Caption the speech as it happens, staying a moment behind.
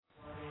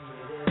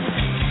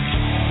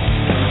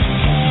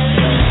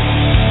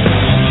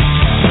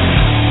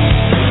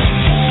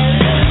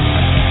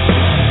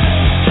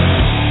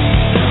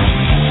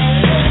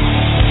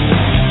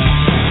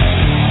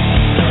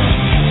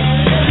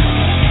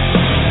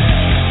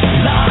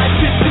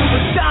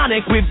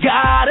think we've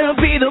gotta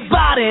be the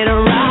body to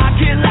rock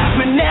it like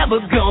we're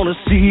never gonna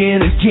see it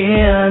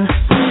again.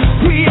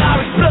 We are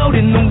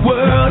exploding, the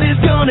world is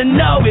gonna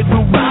know it.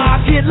 We'll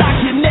rock it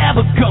like you're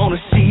never gonna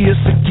see us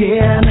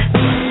again.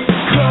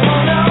 Come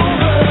on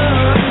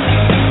over.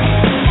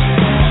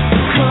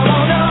 Come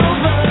on over.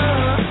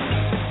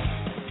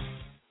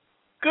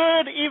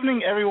 Good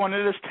evening, everyone.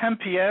 It is 10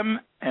 p.m.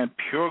 and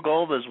Pure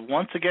Gold is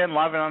once again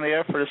live and on the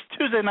air for this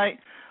Tuesday night,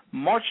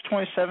 March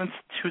 27th,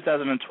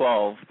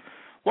 2012.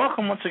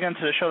 Welcome once again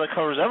to the show that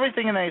covers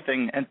everything and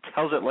anything and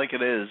tells it like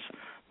it is.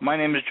 My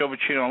name is Joe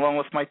Bacino, along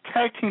with my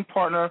tag team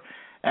partner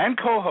and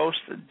co-host,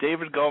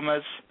 David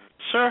Gomez.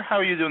 Sir, how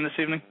are you doing this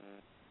evening?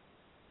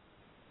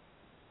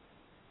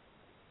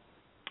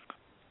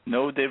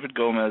 No David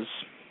Gomez.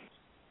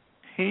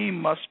 He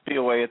must be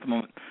away at the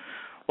moment.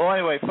 Well,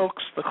 anyway,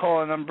 folks, the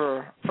call-in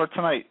number for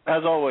tonight,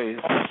 as always,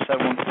 is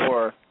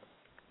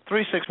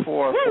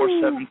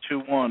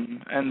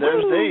 714-364-4721. And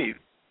there's Dave.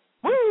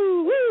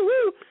 Woo, woo,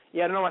 woo.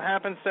 Yeah, I don't know what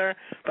happened, sir,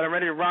 but I'm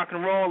ready to rock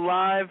and roll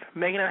live,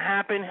 making it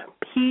happen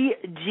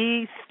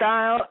PG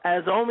style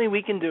as only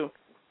we can do.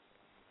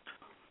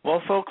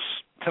 Well, folks,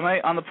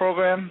 tonight on the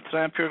program,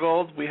 tonight on Pure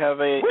Gold, we have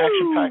a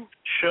action-packed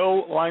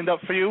show lined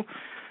up for you.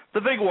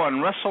 The big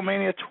one,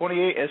 Wrestlemania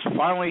 28, is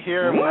finally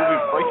here, and we'll be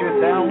breaking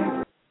it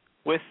down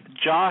with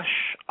Josh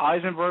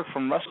Eisenberg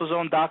from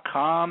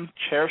WrestleZone.com,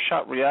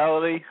 Chairshot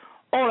Reality,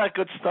 all that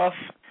good stuff.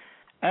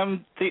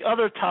 And the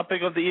other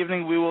topic of the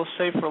evening we will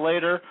save for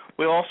later.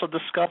 We'll also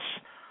discuss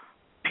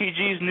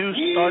PG's new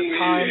start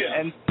time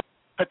and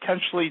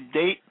potentially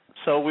date.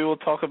 So we will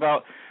talk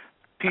about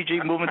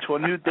PG moving to a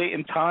new date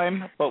and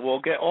time, but we'll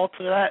get all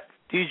to that.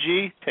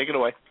 DG, take it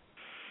away.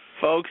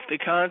 Folks, the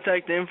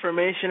contact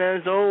information,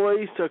 as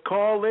always, to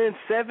call in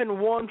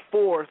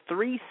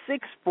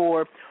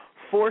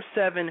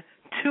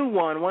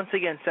 714-364-4721. Once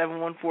again,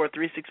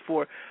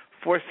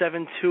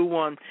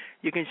 714-364-4721.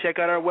 You can check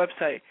out our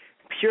website,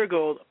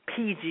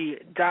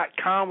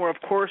 puregoldpg.com, where,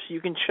 of course, you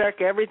can check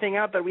everything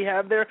out that we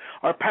have there.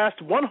 Our past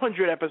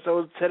 100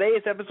 episodes. Today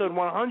is episode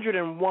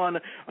 101.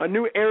 A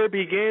new era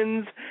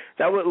begins.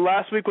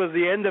 Last week was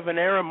the end of an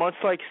era, much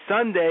like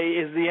Sunday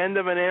is the end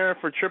of an era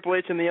for Triple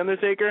H and The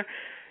Undertaker.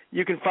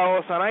 You can follow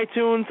us on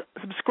iTunes,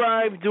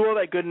 subscribe, do all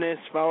that goodness,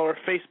 follow our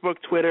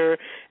Facebook, Twitter,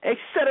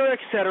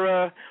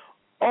 etc.,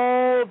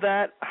 all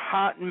that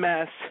hot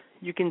mess.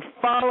 You can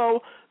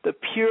follow the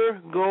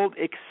Pure Gold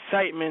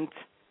excitement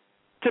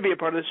to be a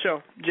part of the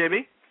show.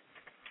 JB?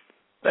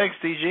 Thanks,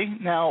 DG.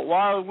 Now,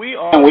 while we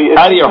are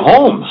out of your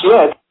homes,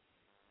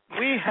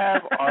 we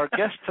have our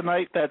guest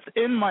tonight that's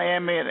in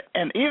Miami,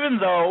 and even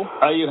though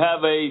you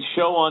have a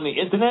show on the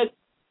internet,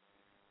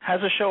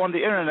 has a show on the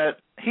internet,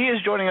 he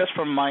is joining us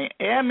from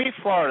Miami,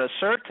 Florida.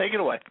 Sir, take it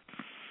away.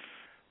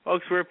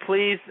 Folks, we're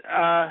pleased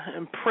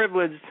and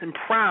privileged and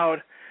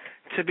proud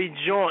to be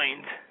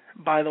joined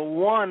by the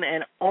one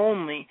and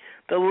only,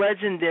 the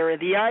legendary,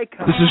 the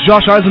icon. This is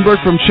Josh Eisenberg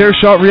from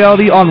Chairshot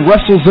Reality on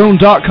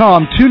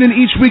WrestleZone.com. Tune in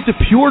each week to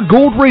Pure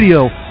Gold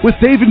Radio with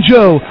Dave and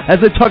Joe as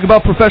they talk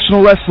about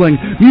professional wrestling,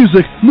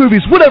 music,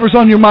 movies, whatever's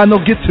on your mind,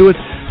 they'll get to it.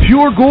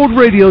 Pure Gold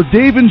Radio,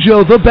 Dave and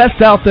Joe, the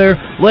best out there,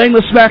 laying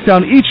the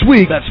smackdown each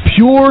week. That's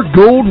Pure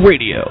Gold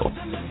Radio.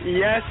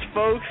 Yes,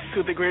 folks,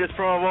 with the greatest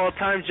promo of all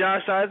time,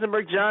 Josh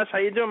Eisenberg. Josh, how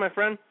you doing, my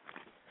friend?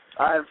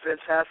 I'm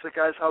fantastic,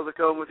 guys. How's it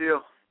going with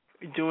you?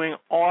 Doing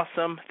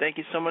awesome. Thank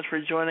you so much for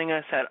joining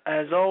us.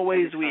 As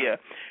always, we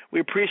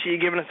appreciate you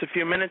giving us a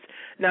few minutes.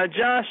 Now,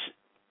 Josh,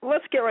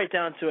 let's get right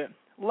down to it.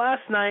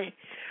 Last night,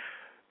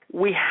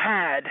 we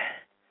had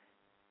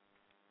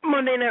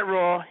Monday Night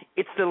Raw.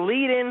 It's the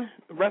lead-in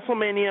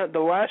WrestleMania, the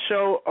last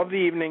show of the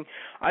evening.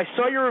 I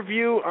saw your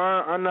review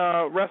on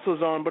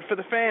WrestleZone, but for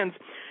the fans,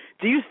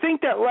 do you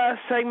think that last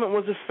segment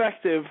was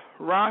effective?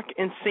 Rock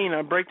and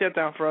Cena, break that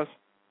down for us.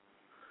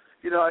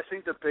 You know, I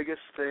think the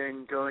biggest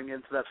thing going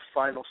into that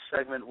final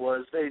segment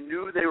was they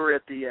knew they were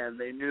at the end.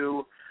 They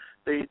knew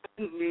they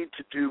didn't need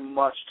to do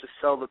much to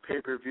sell the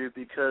pay-per-view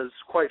because,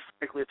 quite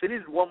frankly, if they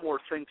needed one more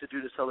thing to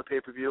do to sell the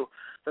pay-per-view,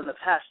 then the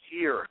past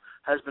year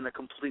has been a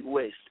complete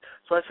waste.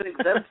 So I think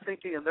them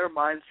thinking in their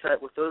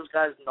mindset with those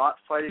guys not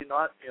fighting,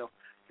 not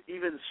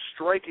even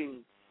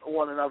striking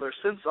one another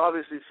since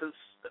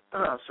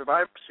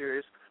Survivor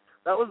Series,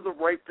 that was the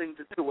right thing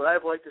to do. Would I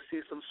have liked to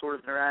see some sort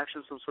of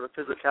interaction, some sort of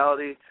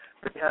physicality,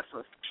 maybe have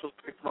some officials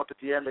pick them up at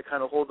the end to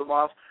kind of hold them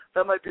off?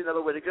 That might be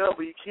another way to go,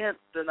 but you can't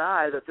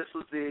deny that this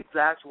was the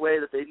exact way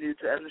that they needed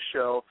to end the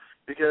show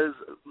because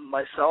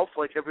myself,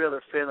 like every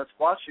other fan that's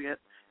watching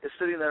it, is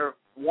sitting there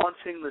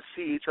wanting to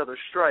see each other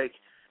strike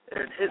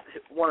and hit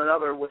one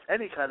another with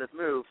any kind of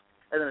move,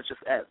 and then it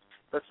just ends.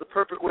 That's the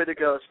perfect way to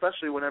go,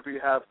 especially whenever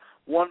you have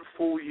one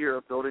full year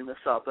of building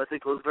this up. I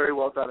think it was very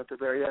well done at the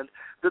very end.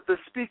 The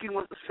speaking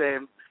was the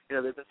same.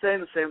 They've been saying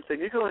the same thing.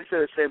 You can only say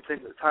the same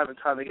thing time and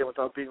time again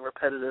without being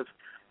repetitive.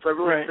 So I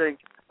really think,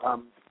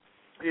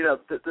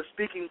 the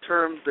speaking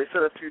terms, they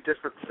said a few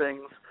different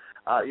things.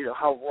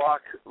 how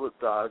Rock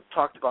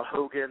talked about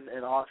Hogan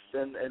and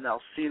Austin and now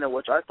Cena,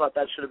 which I thought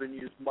that should have been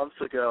used months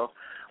ago.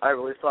 I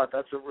really thought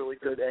that's a really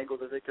good angle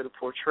that they could have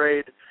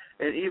portrayed.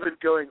 And even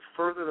going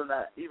further than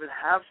that, even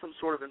have some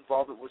sort of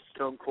involvement with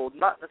Stone Cold,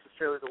 not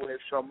necessarily the way of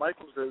Shawn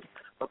Michaels is,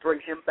 but bring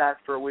him back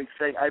for a week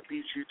saying, I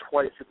beat you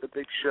twice at the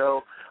big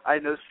show. I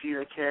know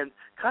Cena can.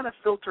 Kind of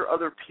filter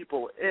other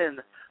people in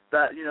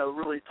that,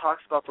 really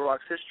talks about The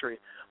Rock's history.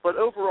 But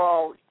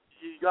overall,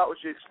 you got what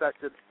you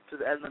expected to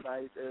the end of the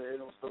night, and it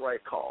was the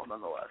right call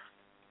nonetheless.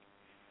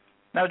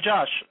 Now,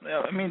 Josh,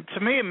 to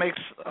me it makes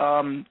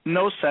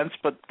no sense,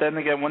 but then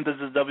again, when does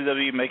the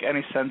WWE make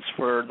any sense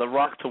for The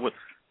Rock to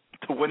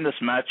win this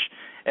match,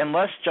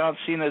 unless John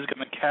Cena is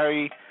going to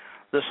carry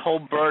this whole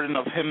burden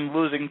of him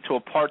losing to a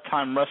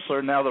part-time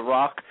wrestler, now The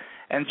Rock,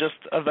 and just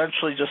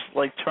eventually just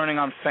like turning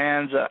on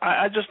fans.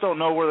 I just don't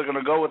know where they're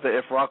going to go with it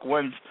if Rock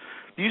wins.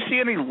 Do you see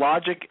any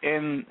logic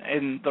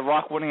in The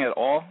Rock winning at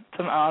all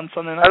on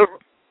Sunday night?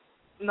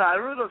 I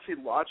really don't see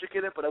logic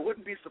in it, but I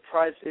wouldn't be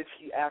surprised if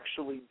he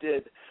actually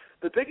did.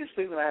 The biggest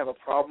thing that I have a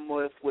problem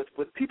with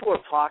people are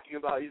talking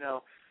about,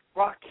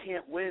 Rock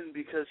can't win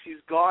because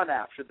he's gone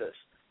after this.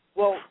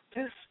 Well,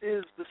 this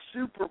is the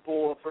Super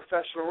Bowl of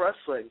professional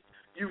wrestling.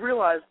 You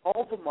realize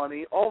all the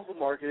money, all the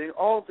marketing,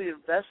 all the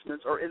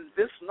investments are in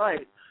this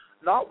night,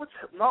 not what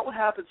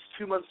happens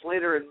 2 months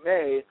later in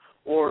May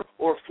or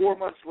 4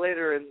 months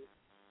later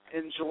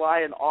in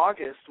July and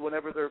August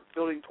whenever they're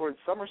building towards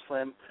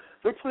SummerSlam.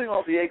 They're putting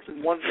all the eggs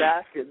in one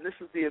basket, and this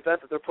is the event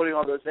that they're putting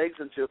all those eggs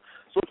into.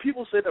 So when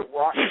people say that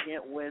Rock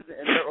can't win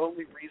and their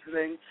only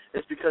reasoning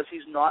is because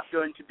he's not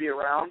going to be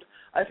around,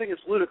 I think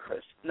it's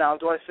ludicrous. Now,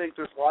 do I think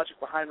there's logic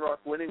behind Rock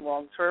winning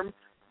long term?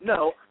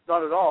 No,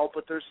 not at all,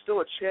 but there's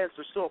still a chance,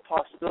 there's still a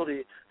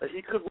possibility that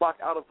he could walk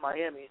out of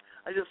Miami.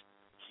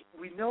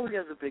 We know he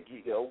has a big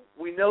ego.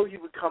 We know he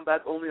would come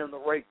back only on the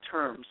right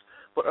terms.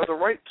 But are the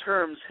right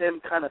terms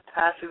him kind of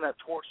passing that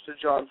torch to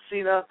John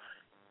Cena?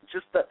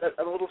 Just that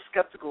I'm a little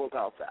skeptical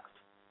about that.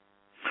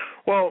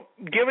 Well,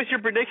 give us your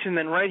prediction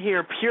then, right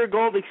here, Pure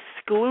Gold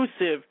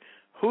exclusive.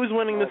 Who's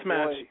winning this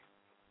match?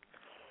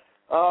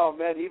 Oh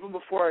man, even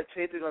before our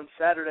taping on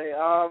Saturday,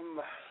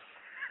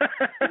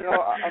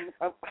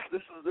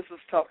 this is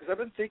tough because I've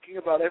been thinking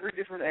about every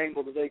different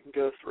angle that they can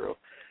go through.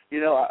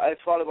 I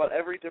thought about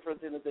every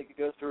different thing that they could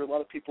go through. A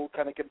lot of people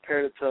kind of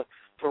compared it to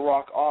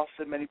Rock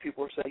Austin. Many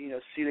people are saying,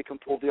 Cena can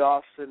pull the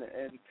Austin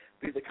and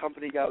be the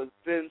company guy with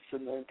Vince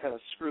and then kind of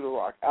screw The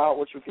Rock out,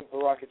 which would give The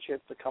Rock a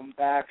chance to come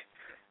back.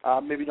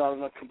 Maybe not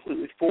on a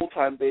completely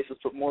full-time basis,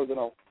 but more than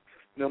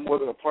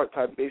a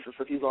part-time basis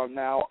that he's on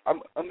now.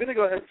 I'm going to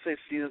go ahead and say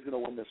Cena's going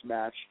to win this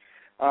match.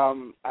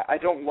 I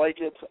don't like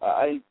it.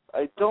 I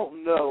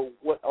don't know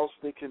what else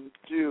they can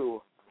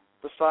do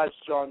besides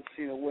John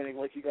Cena winning.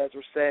 Like you guys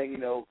were saying,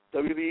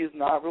 WWE is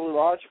not really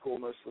logical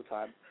most of the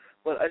time.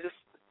 But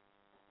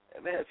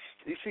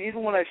you see,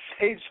 even when I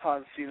say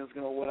John Cena's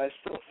going to win, I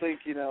still think,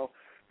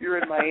 you're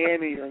in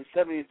Miami, you're in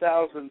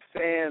 70,000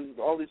 fans,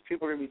 all these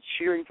people are going to be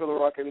cheering for The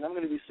Rock. I'm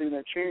going to be sitting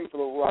there cheering for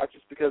The Rock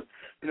just because,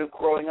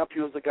 growing up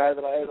he was the guy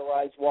that I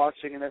idolized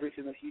watching and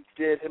everything that he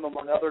did, him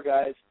among other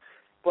guys.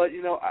 But,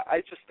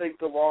 I just think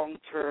the long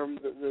term,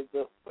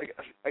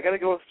 I got to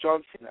go with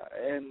John Cena.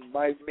 And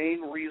my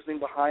main reasoning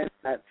behind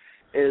that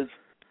is,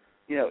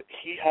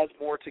 he has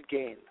more to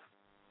gain.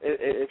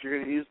 If you're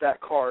going to use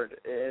that card,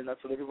 and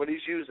that's what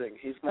everybody's using,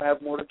 he's going to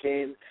have more to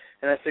gain.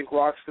 And I think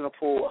Rock's going to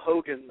pull a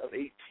Hogan of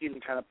 18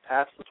 and kind of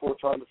pass the torch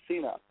on to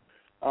Cena.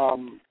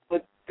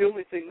 But the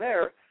only thing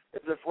there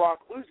is if Rock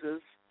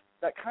loses,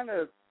 that kind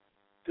of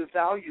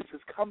devalues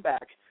his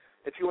comeback.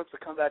 If he wants to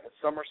come back at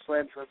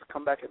SummerSlam, if he wants to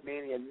come back at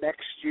Mania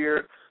next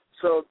year.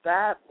 So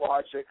that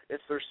logic,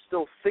 if they're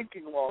still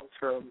thinking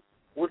long-term,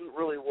 wouldn't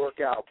really work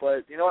out.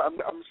 But, I'm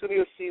just going to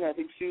go Cena. I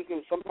think Cena's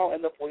going to somehow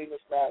end up winning this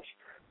match.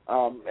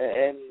 I'll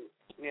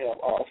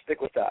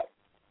stick with that.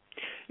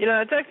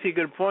 That's actually a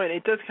good point.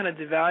 It does kind of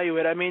devalue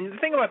it. The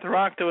thing about The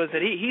Rock, though, is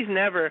that he's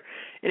never,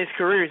 in his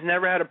career, he's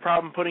never had a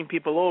problem putting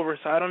people over,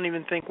 so I don't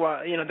even think,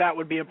 that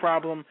would be a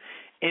problem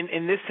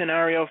in this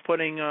scenario of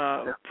putting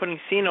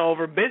Cena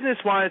over.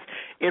 Business-wise,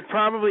 it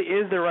probably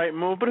is the right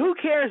move, but who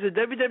cares? The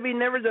WWE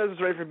never does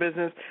what's right for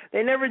business.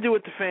 They never do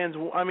what the fans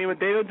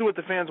they don't do what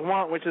the fans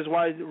want, which is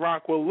why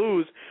Rock will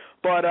lose.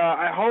 But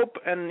I hope,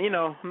 and,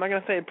 I'm not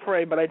going to say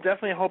pray, but I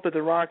definitely hope that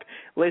The Rock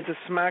lays a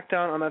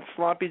smackdown on that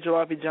sloppy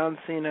jalopy John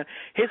Cena.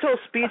 His whole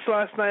speech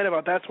last night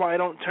about that's why I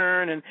don't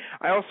turn, and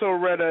I also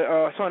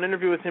saw an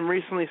interview with him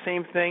recently,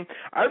 same thing.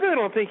 I really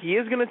don't think he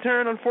is going to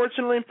turn,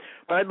 unfortunately,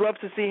 but I'd love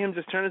to see him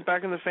just turn his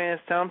back on the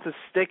fans, tell him to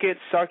stick it,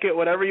 suck it,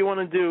 whatever you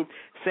want to do,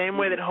 same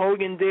way that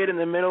Hogan did in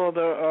the middle of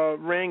the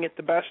ring at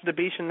the Bash of the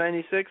Beach in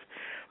 96.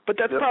 But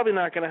that's probably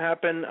not going to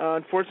happen.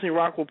 Unfortunately,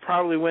 Rock will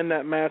probably win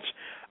that match.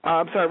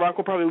 Rock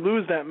will probably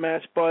lose that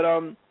match, but,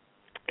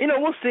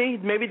 we'll see.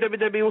 Maybe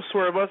WWE will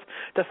swerve us.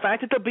 The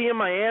fact that they'll be in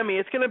Miami,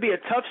 it's going to be a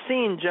tough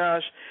scene,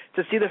 Josh,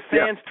 to see the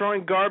fans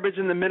throwing garbage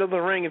in the middle of the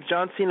ring if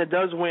John Cena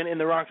does win in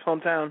The Rock's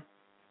hometown.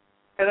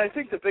 And I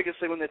think the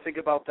biggest thing when they think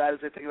about that is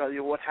they think about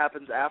what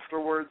happens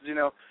afterwards.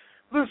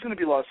 there's going to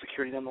be a lot of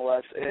security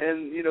nonetheless.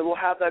 And, they'll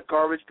have that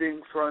garbage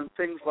being thrown,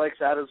 things like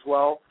that as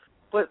well.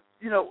 But,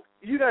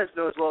 you guys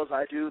know as well as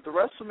I do, the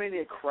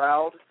WrestleMania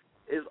crowd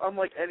is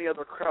unlike any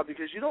other crowd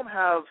because you don't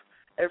have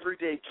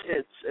everyday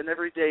kids and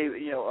everyday,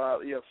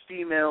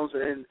 females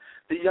and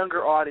the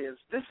younger audience.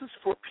 This is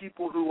for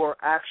people who are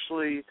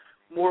actually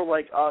more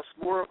like us,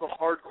 more of the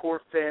hardcore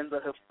fans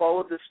that have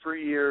followed this for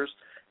years,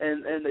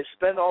 and they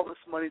spend all this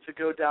money to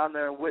go down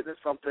there and witness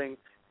something.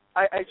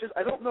 I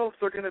don't know if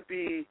they're going to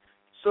be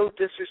so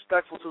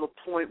disrespectful to the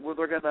point where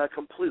they're going to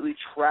completely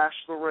trash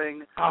the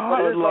ring.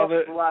 I would love it.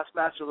 It's the last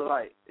match of the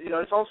night.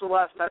 It's also the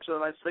last match of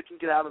the night, so they can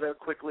get out of there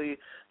quickly.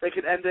 They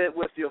can end it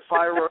with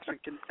fireworks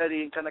and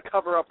confetti and kind of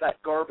cover up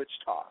that garbage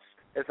toss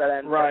if that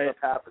ends up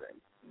happening.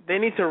 They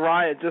need to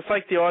riot, just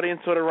like the audience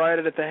sort of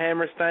rioted at the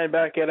Hammerstein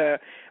back at a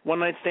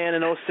one-night stand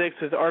in 06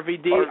 with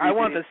RVD. I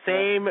want the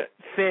same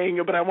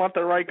thing, but I want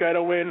the right guy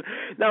to win.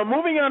 Now,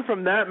 moving on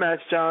from that match,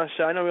 Josh,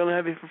 I know we only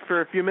have you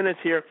for a few minutes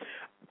here.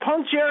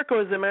 Punk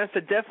Jericho is the match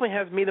that definitely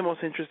has me the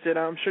most interested.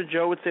 I'm sure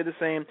Joe would say the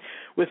same.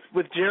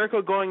 With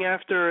Jericho going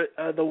after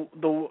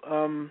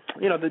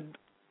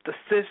the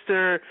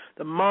sister,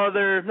 the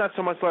mother, not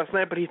so much last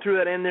night, but he threw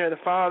that in there, the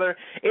father.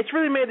 It's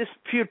really made this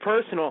feud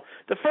personal.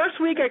 The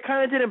first week I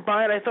kind of didn't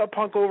buy it. I thought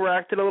Punk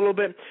overacted a little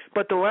bit,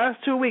 but the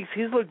last 2 weeks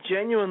he's looked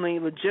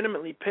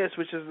legitimately pissed,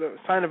 which is a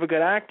sign of a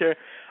good actor.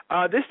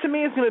 This to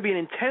me is going to be an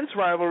intense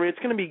rivalry. It's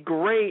going to be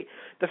great.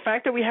 The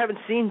fact that we haven't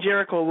seen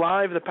Jericho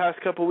live the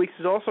past couple of weeks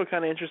is also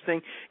kind of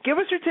interesting. Give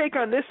us your take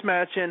on this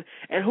match and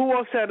who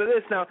walks out of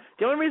this. Now,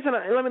 the only reason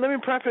let me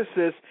preface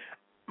this.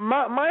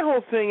 My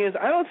whole thing is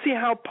I don't see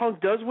how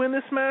Punk does win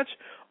this match,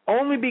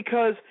 only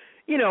because,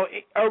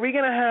 are we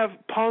going to have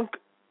Punk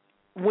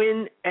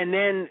win and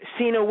then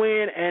Cena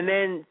win and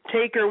then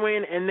Taker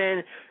win and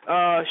then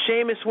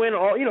Sheamus win?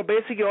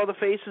 Basically all the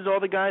faces, all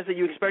the guys that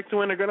you expect to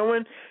win are going to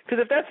win? Because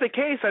if that's the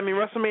case,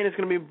 WrestleMania is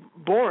going to be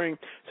boring.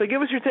 So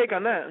give us your take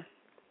on that.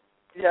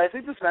 Yeah, I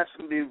think this match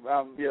is going to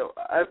be,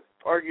 I've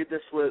argued this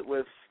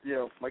with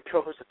my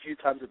co-host a few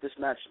times that this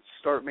match should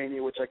start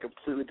Mania, which I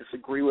completely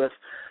disagree with.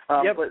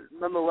 But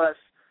nonetheless,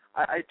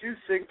 I do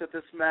think that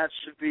this match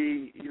should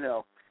be,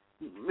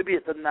 maybe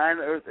at the 9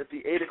 or at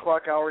the 8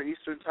 o'clock hour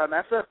Eastern time.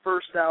 After that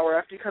first hour,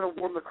 after you kind of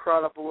warm the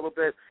crowd up a little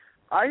bit,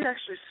 I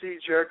actually see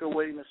Jericho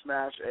winning this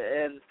match.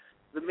 And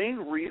the main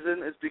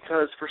reason is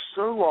because for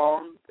so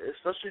long,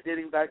 especially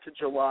dating back to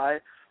July,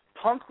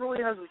 Punk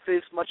really hasn't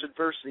faced much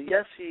adversity.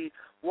 Yes, he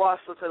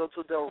lost the title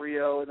to Del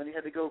Rio, and then he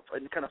had to go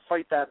and kind of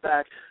fight that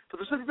back. But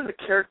there's never been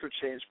a character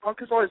change. Punk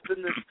has always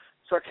been this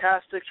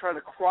sarcastic, trying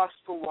to cross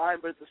the line,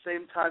 but at the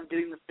same time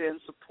getting the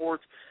fans'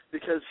 support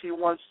because he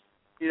wants,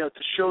 to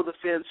show the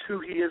fans who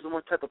he is and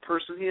what type of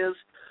person he is.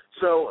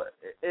 So,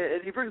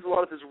 and he brings a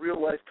lot of his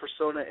real-life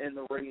persona in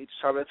the ring each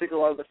time. I think a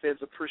lot of the fans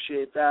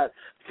appreciate that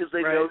because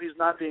they know he's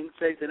not being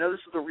fake. They know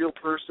this is a real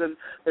person.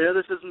 They know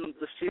this isn't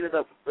the Cena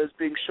that is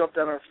being shoved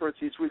down our throats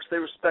each week. So they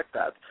respect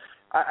that.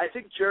 I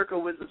think Jericho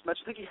wins this match.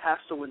 I think he has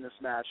to win this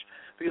match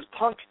because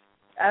Punk,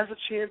 as a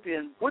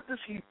champion, what does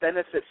he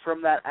benefit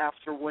from that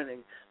after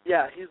winning?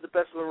 Yeah, he's the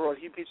best in the world.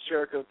 He beats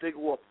Jericho, big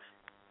whoop.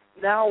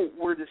 Now,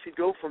 where does he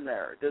go from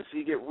there? Does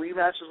he get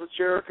rematches with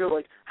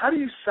Jericho? How do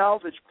you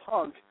salvage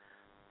Punk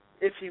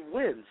if he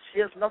wins?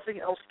 He has nothing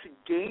else to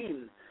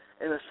gain,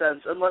 in a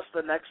sense, unless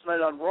the next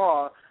night on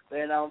Raw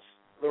they announce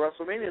the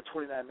WrestleMania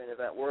 29 main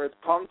event where it's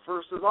Punk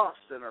versus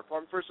Austin or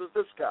Punk versus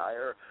this guy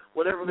or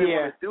whatever they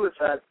want to do with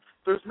that.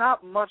 There's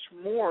not much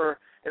more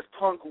if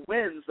Punk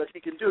wins that he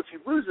can do. If he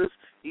loses,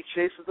 he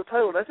chases the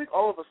title. And I think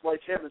all of us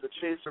like him as a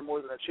chaser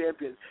more than a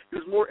champion. He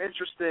was more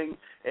interesting,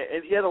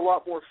 and he had a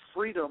lot more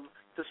freedom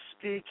to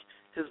speak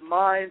his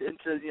mind and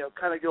to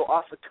kind of go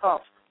off the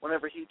cuff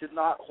whenever he did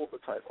not hold the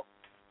title.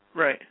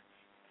 Right.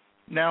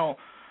 Now,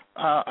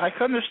 I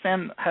can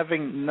understand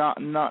having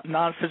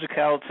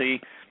non-physicality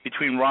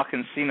between Rock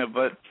and Cena,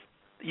 but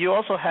you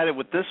also had it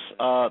with this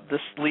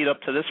lead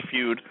up to this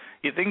feud.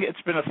 You think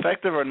it's been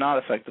effective or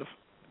not effective?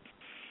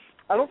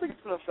 I don't think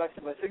it's been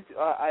effective. I think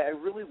I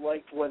really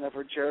liked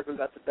whenever Jericho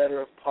got the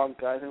better of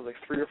Punk. I think it was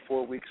like 3 or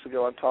 4 weeks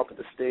ago on top of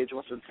the stage. It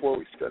must have been 4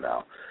 weeks ago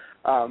now,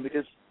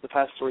 because the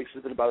past 4 weeks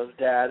has been about his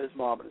dad, his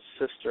mom, and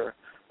his sister.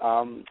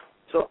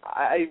 So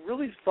I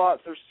really thought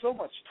there's so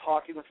much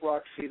talking with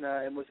Rock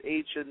Cena and with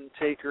H and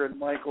Taker and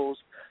Michaels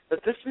that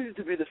this needed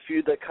to be the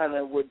feud that kind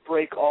of would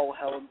break all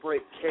hell and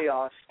break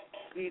chaos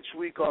each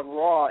week on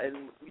Raw,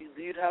 and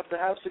you'd have to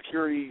have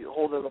security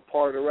hold it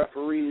apart, or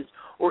referees,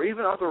 or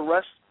even other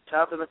wrestlers to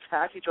have them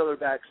attack each other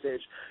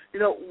backstage.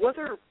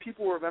 Whether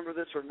people remember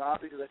this or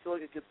not, because I feel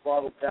like it gets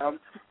bottled down,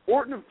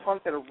 Orton and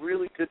Punk had a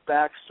really good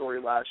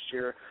backstory last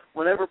year.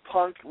 Whenever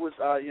Punk was,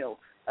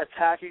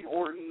 attacking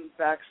Orton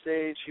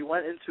backstage, he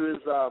went into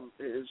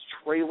his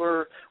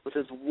trailer with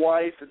his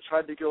wife and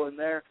tried to go in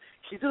there.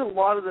 He did a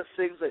lot of the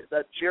things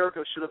that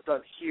Jericho should have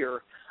done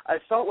here. I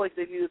felt like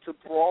they needed to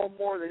brawl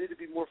more. They needed to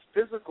be more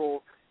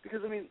physical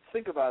because,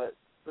 think about it.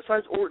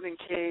 Besides Orton and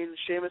Kane,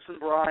 Sheamus and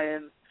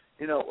Bryan,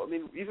 I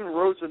mean, even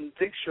Rhodes and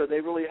Big Show,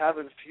 they really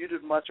haven't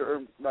feuded much,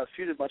 or not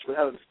feuded much, but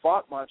haven't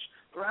fought much.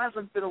 There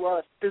hasn't been a lot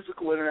of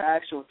physical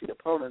interaction with the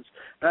opponents,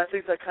 and I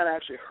think that kind of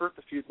actually hurt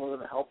the feud more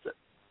than it helped it.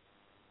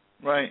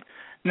 Right.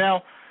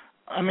 Now,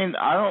 I mean,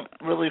 I don't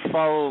really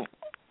follow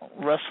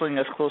wrestling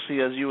as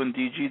closely as you and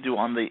DG do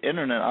on the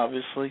internet,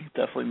 obviously,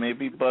 definitely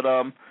maybe, but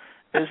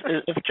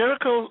if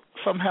Jericho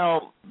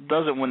somehow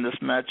doesn't win this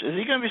match, is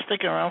he going to be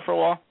sticking around for a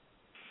while?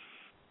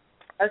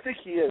 I think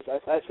he is.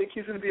 I think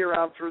he's going to be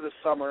around through the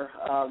summer.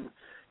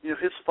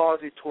 His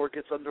Fozzy tour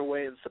gets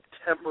underway in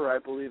September, I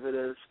believe it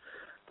is.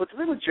 But the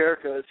thing with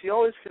Jericho is he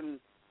always can,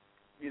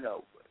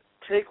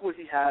 take what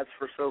he has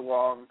for so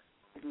long.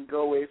 He can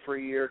go away for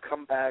a year,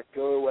 come back,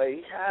 go away.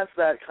 He has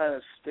that kind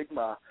of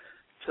stigma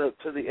to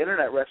the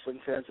internet wrestling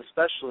fans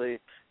especially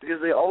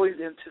because they always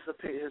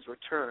anticipate his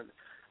return.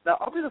 Now,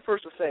 I'll be the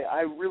first to say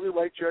I really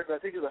like Jericho. I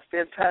think he's a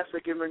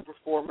fantastic in-ring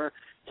performer.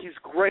 He's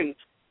great.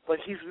 But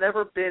he's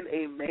never been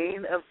a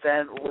main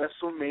event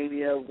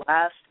WrestleMania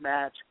last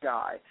match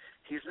guy.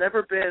 He's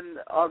never been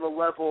on the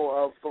level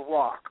of The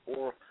Rock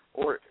or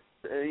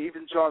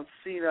even John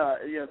Cena.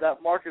 That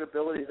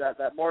marketability,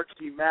 that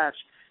marquee match.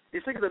 You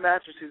think of the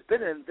matches he's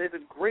been in; they've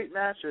been great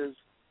matches.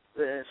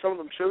 Some of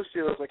them show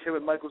stealers, like him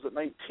and Michaels at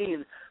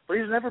 19. But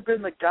he's never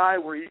been the guy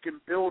where you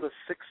can build a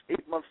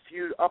 6-8 month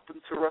feud up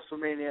into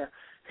WrestleMania.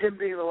 Him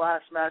being the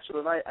last match of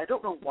the night. I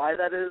don't know why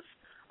that is.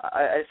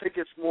 I think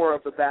it's more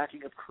of the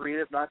backing of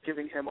creative, not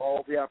giving him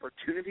all the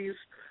opportunities,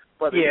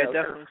 but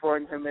definitely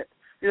throwing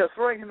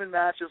him in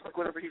matches like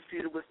whenever he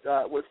feuded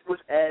with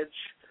Edge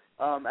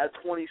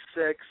at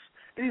 26,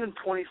 and even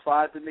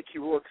 25. The Mickey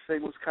Rourke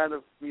thing was kind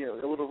of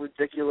a little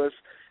ridiculous,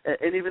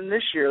 and even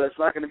this year that's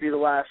not going to be the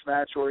last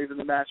match or even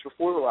the match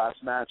before the last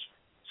match.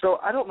 So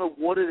I don't know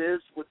what it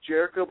is with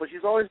Jericho, but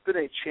he's always been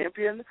a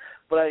champion,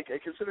 but I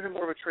consider him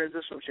more of a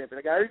transitional champion,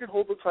 a guy who can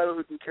hold the title,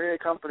 who can carry a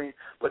company,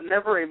 but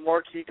never a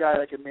marquee guy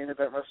like a main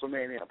event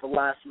WrestleMania, the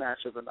last match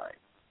of the night.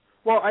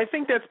 Well, I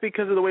think that's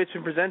because of the way it's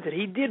been presented.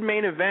 He did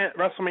main event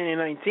WrestleMania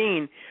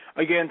 19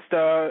 against,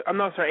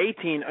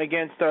 18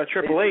 against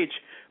Triple H,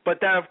 but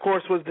that, of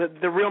course, was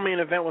the real main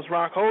event was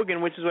Rock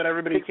Hogan, which is what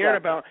everybody cared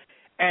about,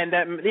 and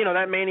that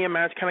that Mania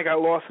match kind of got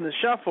lost in the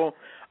shuffle.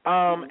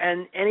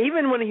 And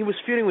even when he was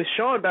feuding with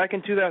Shawn back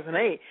in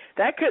 2008,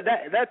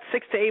 that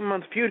 6 to 8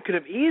 month feud could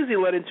have easily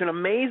led into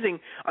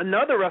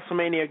another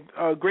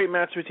WrestleMania great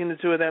match between the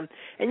two of them.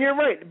 And you're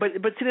right, but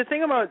see, the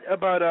thing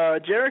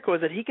about Jericho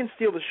is that he can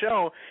steal the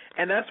show,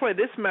 and that's why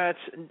this match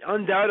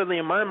undoubtedly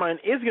in my mind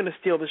is going to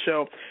steal the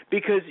show,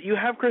 because you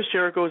have Chris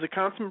Jericho as a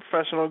consummate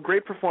professional,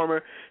 great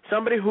performer,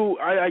 somebody who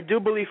I do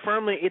believe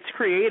firmly it's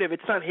creative,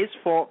 it's not his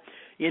fault.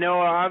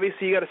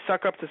 Obviously you got to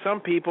suck up to some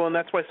people, and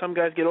that's why some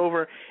guys get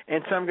over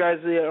and some guys,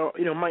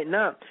 might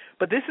not.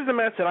 But this is a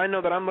match that I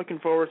know that I'm looking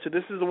forward to.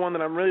 This is the one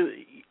that I'm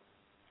really,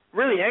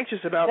 really anxious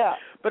about. Yeah.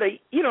 But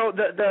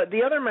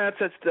the other match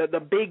that's the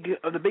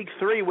big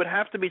three would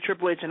have to be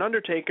Triple H and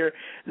Undertaker.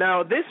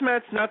 Now this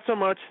match not so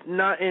much,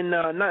 not in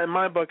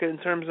my bucket in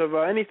terms of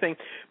anything.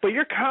 But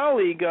your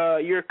colleague,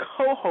 your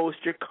co-host,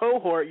 your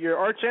cohort, your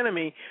arch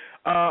enemy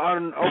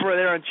over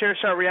there on Chair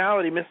Shot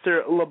Reality,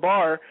 Mr.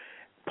 LeBar,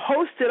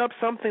 posted up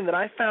something that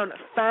I found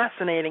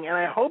fascinating, and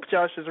I hope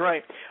Josh is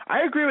right.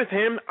 I agree with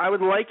him. I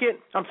would like it.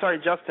 I'm sorry,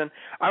 Justin.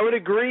 I would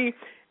agree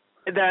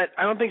that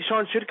I don't think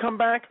Shawn should come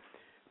back,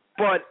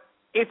 but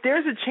if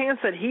there's a chance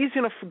that he's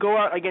going to go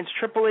out against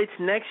Triple H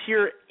next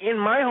year in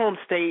my home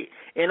state,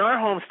 in our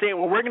home state,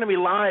 where we're going to be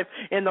live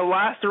in the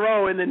last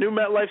row in the new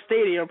MetLife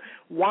Stadium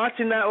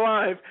watching that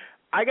live,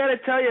 I got to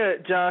tell you,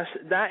 Josh,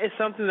 that is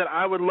something that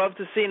I would love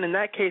to see, and in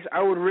that case,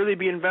 I would really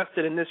be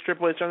invested in this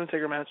Triple H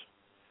Undertaker match.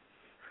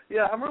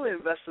 Yeah, I'm really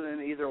invested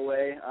in either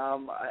way.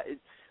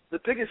 The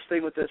biggest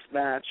thing with this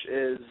match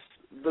is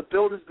the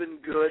build has been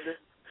good,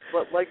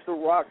 but like the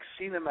Rock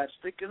Cena match,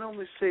 they can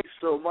only say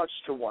so much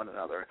to one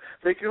another.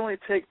 They can only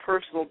take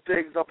personal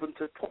digs up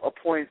into a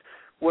point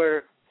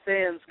where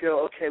fans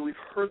go, okay, we've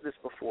heard this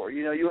before.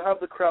 You have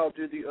the crowd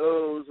do the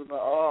ohs and the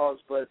ahs,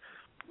 but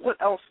what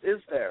else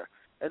is there?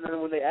 And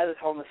then when they added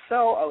Hell in a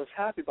Cell, I was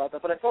happy about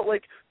that. But I felt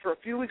like for a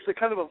few weeks they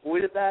kind of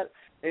avoided that.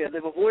 And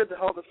they've avoided the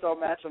Hell in a Cell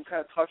match. I'm kind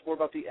of talking more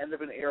about the end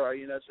of an era.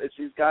 It's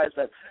these guys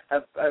that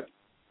have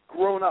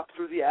grown up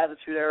through the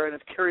Attitude Era and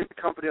have carried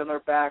the company on their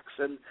backs.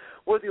 And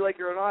whether you like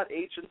it or not,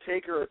 H and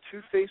Taker are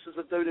two faces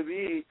of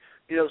WWE,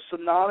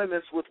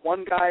 synonymous with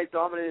one guy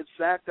dominated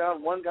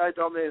SmackDown, one guy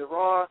dominated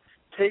Raw.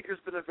 Taker's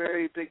been a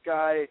very big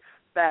guy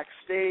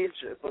backstage,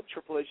 but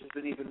Triple H has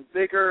been even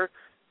bigger.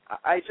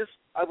 I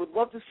would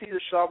love to see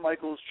the Shawn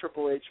Michaels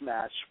Triple H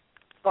match,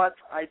 but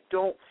I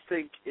don't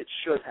think it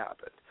should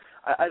happen.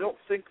 I don't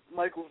think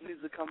Michaels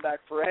needs to come back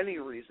for any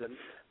reason.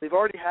 They've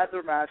already had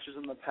their matches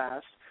in the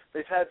past.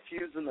 They've had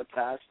feuds in the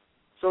past.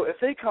 So if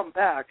they come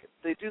back,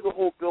 they do the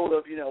whole build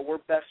of, we're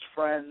best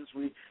friends.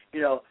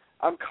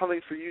 I'm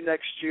coming for you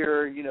next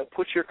year.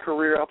 Put your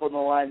career up on the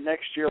line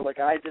next year like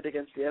I did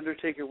against The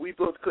Undertaker. We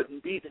both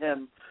couldn't beat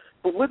him.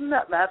 But wouldn't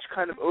that match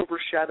kind of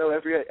overshadow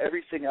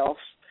everything else?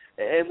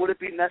 And would it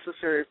be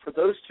necessary for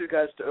those two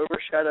guys to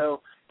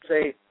overshadow,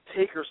 say,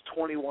 Taker's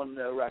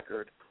 21-0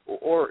 record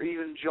or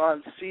even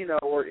John Cena,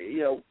 or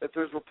if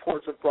there's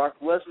reports of Brock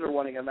Lesnar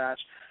winning a match.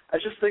 I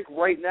just think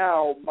right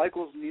now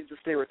Michaels needs to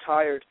stay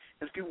retired.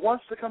 And if he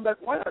wants to come back,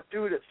 why not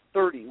do it at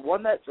 30?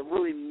 One that's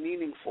really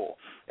meaningful.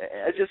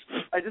 I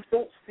just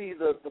don't see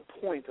the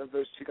point of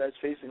those two guys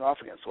facing off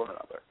against one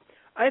another.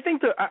 I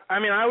think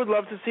I would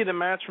love to see the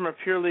match from a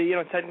purely,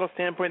 technical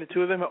standpoint. The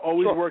two of them have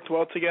always worked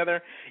well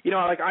together.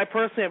 I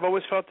personally have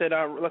always felt that,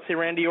 let's say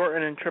Randy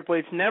Orton and Triple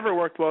H never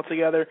worked well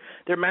together.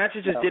 Their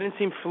matches just didn't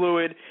seem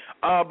fluid.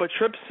 But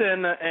Trips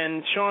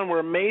and Shawn were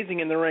amazing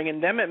in the ring,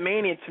 and them at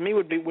Mania to me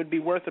would be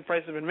worth the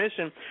price of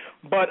admission.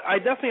 But I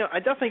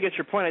definitely get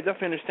your point. I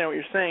definitely understand what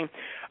you're saying.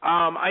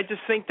 I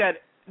just think that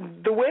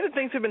the way that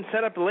things have been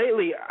set up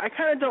lately, I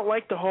kind of don't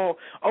like the whole,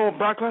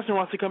 Brock Lesnar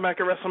wants to come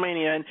back at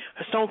WrestleMania and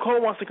Stone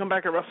Cold wants to come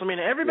back at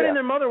WrestleMania. Everybody and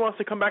their mother wants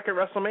to come back at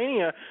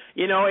WrestleMania.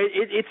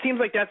 It seems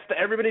like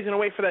everybody's going to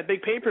wait for that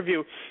big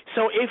pay-per-view.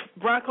 So if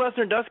Brock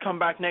Lesnar does come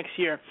back next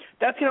year,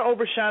 that's going to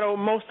overshadow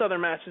most other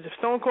matches. If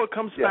Stone Cold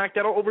comes back,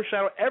 that'll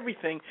overshadow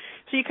everything.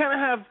 So you kind of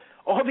have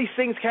all these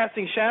things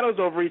casting shadows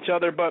over each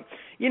other. But,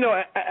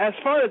 as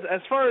far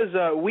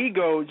as we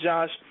go,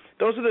 Josh,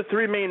 those are the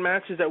three main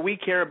matches that we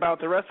care about.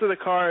 The rest of the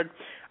card,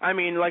 I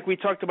mean, like we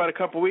talked about a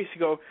couple weeks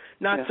ago,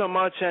 not so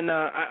much. And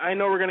I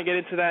know we're going to get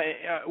into that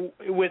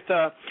with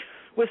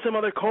some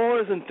other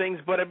callers and things.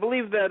 But I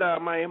believe that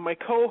my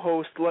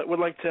co-host would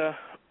like to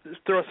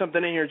throw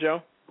something in here,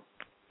 Joe.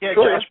 Yeah,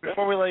 Josh,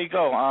 before we let you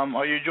go,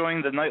 are you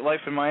enjoying the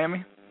nightlife in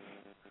Miami?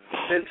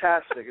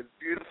 Fantastic. It's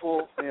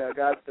beautiful. I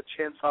got the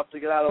chance to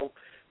get out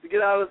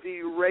of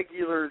the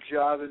regular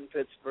job in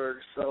Pittsburgh.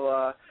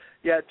 So,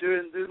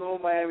 doing the whole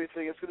Miami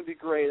thing, it's going to be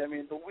great. I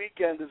mean, the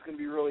weekend is going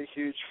to be really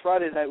huge.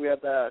 Friday night we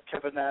have the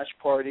Kevin Nash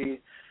party,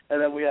 and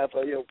then we have,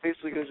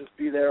 basically going to just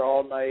be there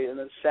all night. And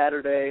then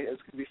Saturday is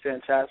going to be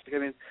fantastic. I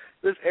mean,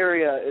 this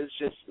area is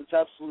it's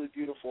absolutely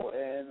beautiful,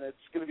 and it's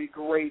going to be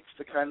great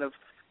to kind of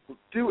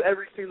do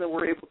everything that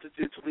we're able to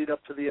do to lead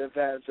up to the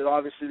event. And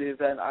obviously the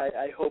event,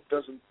 I hope,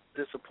 doesn't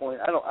disappoint.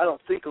 I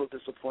don't think it'll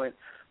disappoint.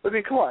 But I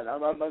mean, come on,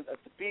 I'm at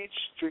the beach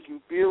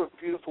drinking beer with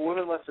beautiful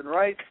women left and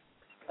right.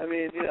 I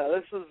mean,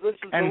 this is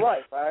the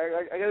life.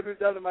 I got to move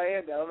down to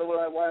Miami. I don't know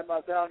why I'm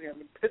not down here.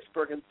 I'm in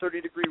Pittsburgh in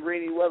 30-degree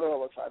rainy weather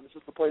all the time. It's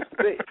just the place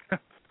to be.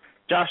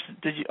 Josh,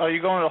 are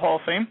you going to the Hall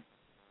of Fame?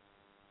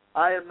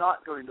 I am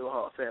not going to the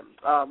Hall of Fame.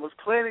 Was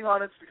planning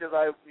on it because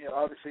I,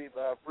 obviously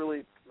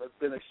really have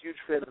been a huge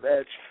fan of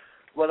Edge.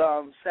 But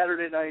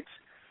Saturday night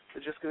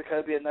is just going to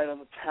kind of be a night on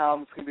the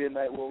town. It's going to be a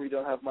night where we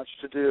don't have much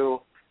to do.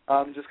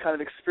 Just kind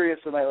of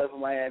experience the nightlife of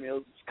Miami.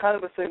 It's kind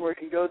of a thing where you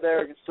can go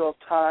there, you can still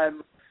have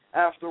time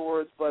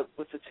afterwards, but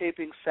with the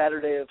taping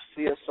Saturday of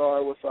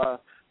CSR with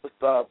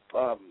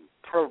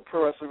Pro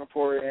Wrestling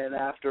Report and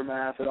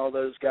Aftermath and all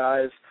those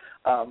guys,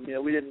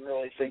 we didn't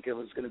really think it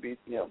was going to be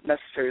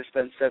necessary to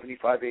spend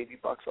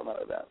 $75-$80 on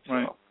that event. So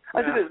right.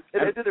 I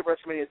did it at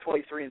WrestleMania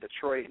 23 in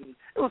Detroit, and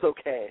it was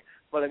okay.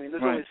 But I mean,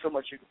 there's only so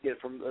much you can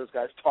get from those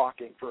guys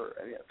talking for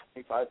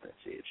 25 minutes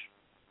each.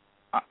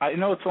 I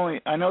know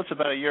it's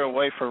about a year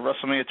away for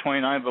WrestleMania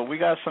 29, but we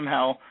got to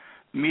somehow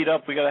meet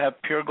up. We got to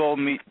have Pure Gold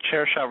meet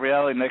Chair Shot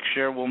Reality next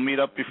year. We'll meet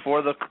up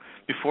before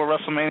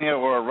WrestleMania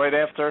or right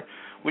after.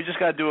 We just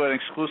got to do an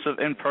exclusive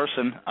in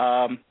person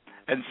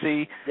and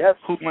see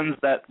who wins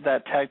that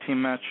tag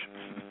team match.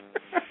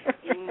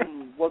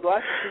 Well, do I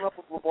have to team up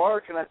with LeBar,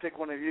 or can I pick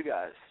one of you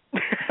guys?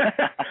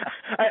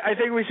 I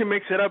think we should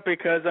mix it up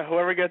because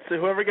whoever gets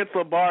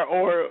LeBar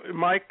or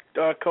my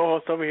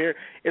co-host over here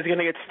is going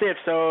to get stiff.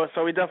 So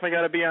we definitely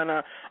got to be on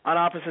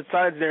opposite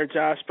sides there,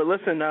 Josh. But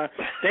listen,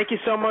 thank you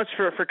so much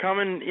for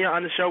coming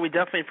on the show. We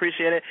definitely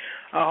appreciate it.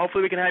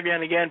 Hopefully we can have you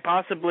on again,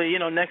 possibly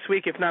next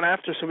week, if not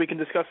after, so we can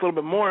discuss a little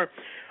bit more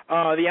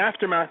the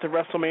aftermath of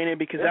WrestleMania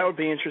because that would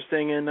be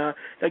interesting. And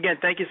again,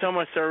 thank you so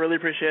much, sir. I really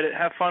appreciate it.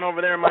 Have fun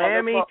over there in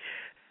Miami.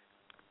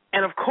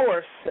 And, of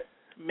course,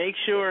 make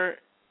sure,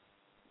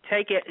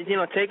 take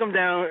them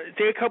down,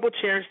 take a couple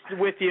chairs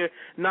with you,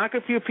 knock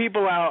a few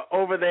people out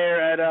over there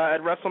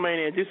at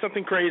WrestleMania. Do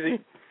something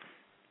crazy.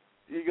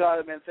 You got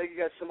it, man. Thank you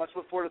guys so much.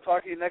 Look forward to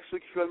talking to you next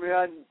week. If you want me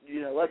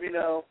on, let me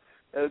know.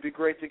 It would be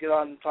great to get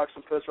on and talk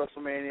some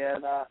post-WrestleMania.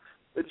 And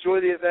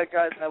enjoy the event,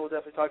 guys, and I will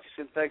definitely talk to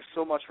you soon. Thanks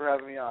so much for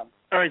having me on.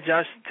 All right,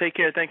 Josh. Take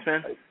care. Thanks,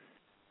 man.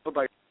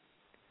 Bye-bye.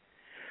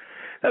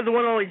 That's the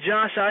one and only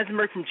Josh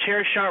Eisenberg from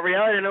Chair Shot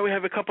Reality. I know we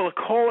have a couple of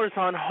callers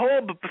on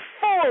hold, but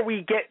before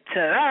we get to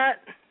that...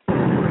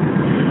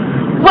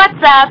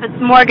 What's up?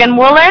 It's Morgan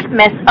Woolard,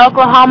 Miss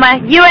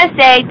Oklahoma,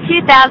 USA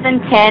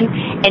 2010,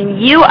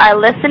 and you are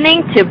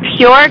listening to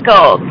Pure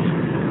Gold.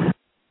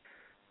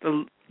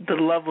 The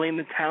lovely and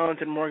the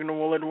talented Morgan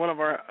Woolard, one of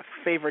our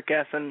favorite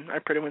guests, and I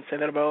pretty much say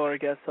that about all our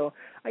guests, so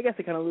I guess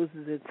it kind of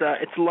loses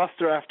its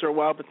luster after a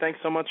while, but thanks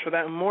so much for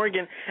that,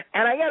 Morgan.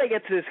 And I got to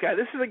get to this guy.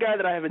 This is a guy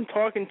that I have been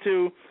talking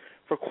to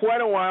for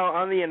quite a while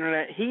on the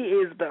Internet. He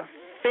is the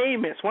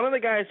famous, one of the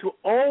guys who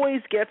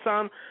always gets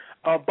on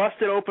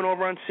Busted Open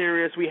over on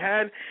Sirius. We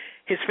had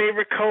his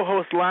favorite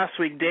co-host last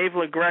week, Dave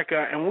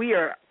LaGreca, and we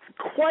are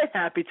quite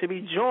happy to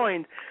be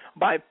joined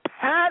by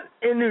Pat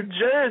in New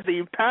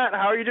Jersey. Pat,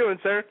 how are you doing,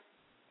 sir?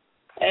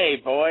 Hey,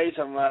 boys.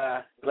 I'm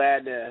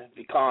glad to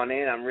be calling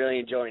in. I'm really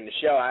enjoying the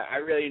show. I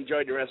really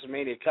enjoyed the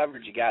WrestleMania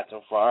coverage you got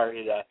so far.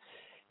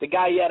 The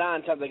guy you had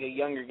on sounds like a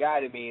younger guy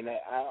to me, and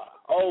I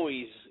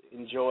always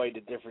enjoy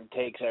the different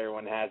takes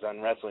everyone has on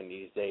wrestling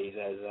these days.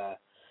 As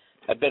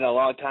I've been a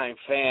long-time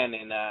fan,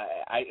 and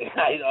I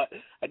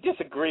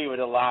disagree with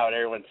a lot what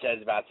everyone says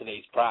about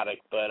today's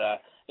product, but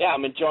yeah,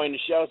 I'm enjoying the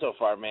show so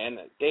far, man.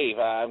 Dave,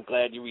 I'm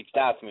glad you reached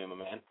out to me, my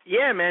man.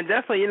 Yeah, man,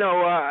 definitely. You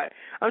know,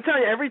 I'm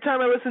telling you, every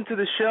time I listen to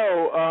the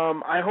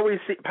show, I always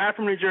see Pat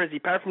from New Jersey,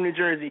 Pat from New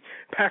Jersey,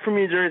 Pat from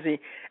New Jersey,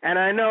 and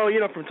I know,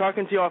 you know, from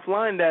talking to you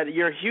offline that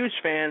you're a huge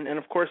fan, and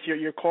of course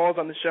your calls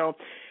on the show,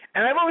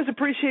 and I've always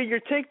appreciated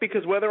your take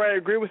because whether I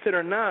agree with it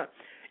or not,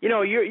 you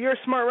know, you're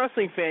a smart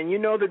wrestling fan. You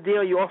know the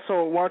deal. You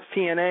also watch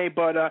TNA,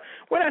 but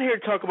we're not here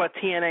to talk about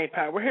TNA,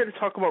 Pat. We're here to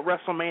talk about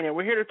WrestleMania.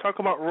 We're here to talk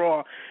about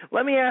Raw.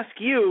 Let me ask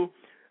you,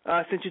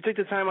 since you took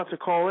the time out to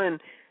call in,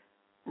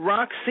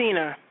 Rock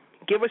Cena,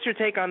 give us your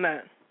take on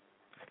that.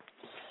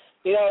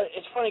 You know,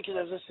 it's funny because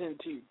I was listening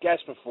to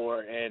guests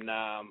before, and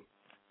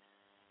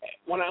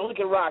when I look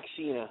at Rock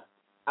Cena,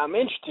 I'm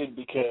interested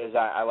because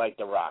I like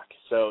The Rock.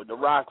 So The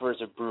Rock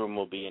versus Broom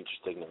will be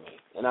interesting to me,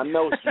 and I'm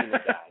no Cena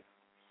guy.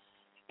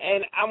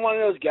 And I'm one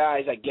of those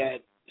guys, I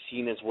get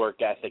Cena's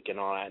work ethic and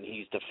all that, and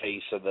he's the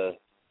face of the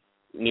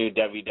new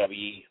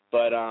WWE.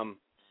 But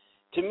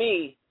to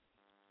me,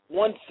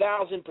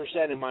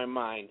 1,000% in my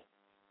mind,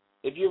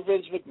 if you're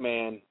Vince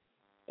McMahon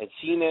and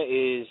Cena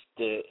is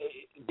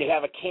they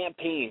have a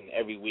campaign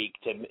every week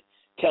to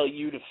tell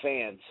you, the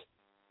fans,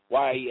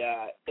 why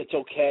it's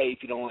okay if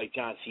you don't like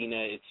John Cena,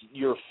 it's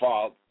your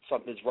fault,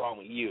 something's wrong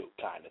with you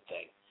kind of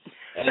thing.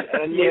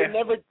 And yeah. They've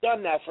never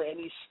done that for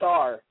any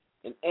star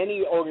in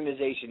any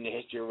organization in the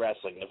history of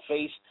wrestling. The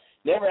face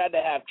never had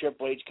to have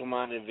Triple H come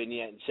on in a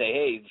vignette and say,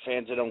 hey, the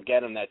fans that don't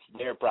get him, that's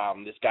their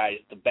problem. This guy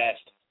is the best.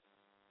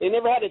 They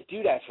never had to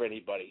do that for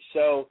anybody.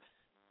 So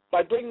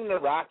by bringing The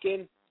Rock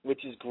in,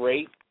 which is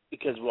great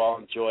because we all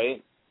enjoy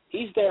it,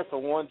 he's there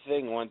for one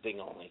thing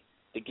only,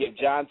 to give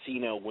John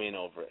Cena a win.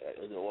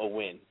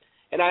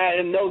 And I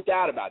have no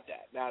doubt about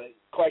that. Now the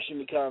question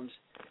becomes,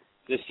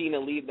 does Cena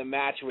leave the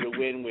match with a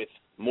win with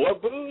more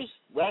boos,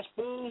 less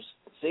boos,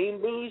 same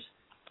boos?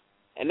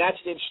 And that's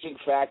an interesting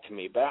fact to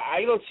me. But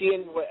I don't see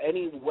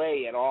any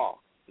way at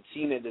all that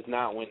Cena does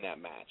not win that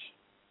match.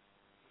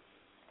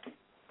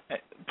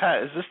 Hey,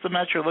 Pat, is this the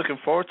match you're looking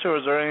forward to, or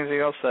is there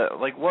anything else that,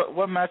 like,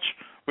 what match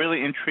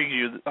really intrigued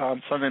you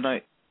on Sunday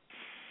night?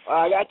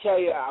 I got to tell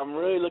you, I'm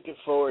really looking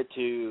forward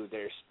to,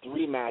 there's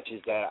 3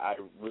 matches that I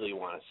really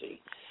want to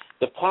see.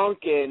 The Punk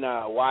and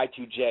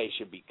Y2J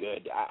should be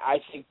good. I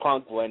think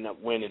Punk will end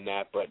up winning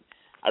that, but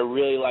I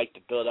really like the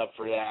build-up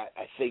for that.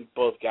 I think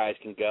both guys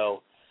can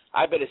go.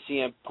 I've been a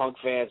CM Punk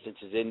fan since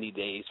his indie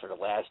days for the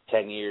last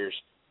 10 years.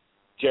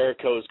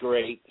 Jericho's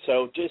great.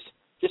 So just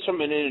from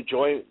an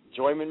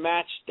enjoyment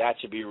match, that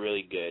should be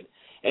really good.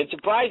 And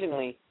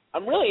surprisingly,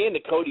 I'm really into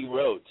Cody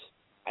Rhodes.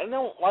 I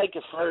don't like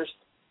at first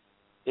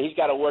that he's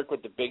got to work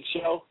with the Big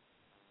Show,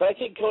 but I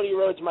think Cody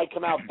Rhodes might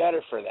come out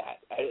better for that.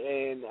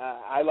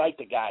 I like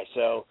the guy.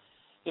 So,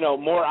 you know,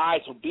 more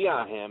eyes will be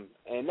on him,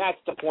 and that's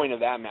the point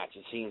of that match.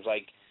 It seems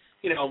like,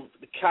 you know,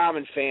 the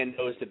common fan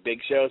knows the Big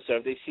Show, so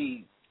if they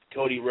see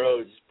Cody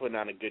Rhodes putting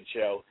on a good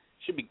show,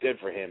 should be good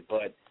for him.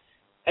 But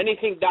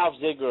anything Dolph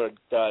Ziggler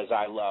does,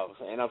 I love.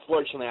 And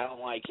unfortunately, I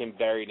don't like him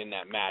buried in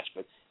that match.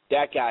 But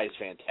that guy is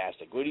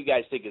fantastic. What do you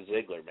guys think of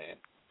Ziggler, man?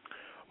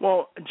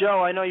 Well,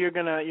 Joe, I know you're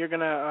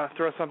gonna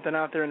throw something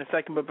out there in a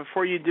second, but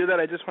before you do that,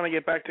 I just want to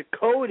get back to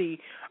Cody.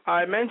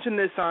 I mentioned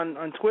this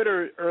on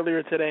Twitter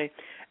earlier today,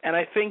 and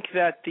I think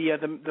that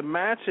the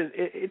match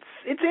it's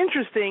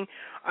interesting.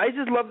 I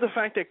just love the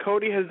fact that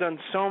Cody has done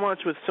so much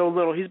with so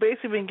little. He's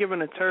basically been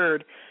given a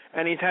turd,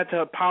 and he's had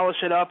to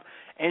polish it up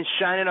and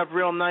shine it up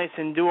real nice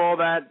and do all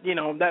that, you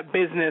know, that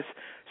business.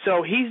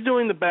 So he's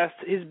doing the best.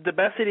 He's the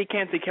best that he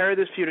can to carry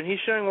this feud, and he's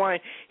showing why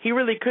he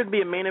really could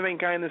be a main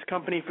event guy in this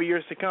company for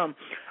years to come.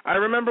 I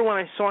remember when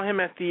I saw him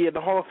at the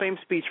Hall of Fame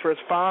speech for his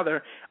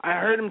father, I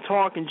heard him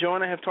talk, and Joe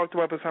and I have talked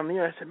about this on the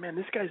air. I said, man,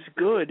 this guy's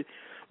good.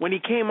 When he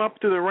came up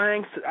through the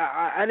ranks,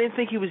 I didn't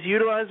think he was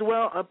utilized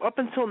well. Up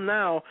until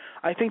now,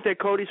 I think that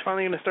Cody's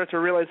finally going to start to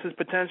realize his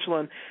potential,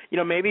 and, you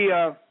know, maybe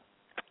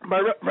by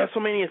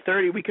WrestleMania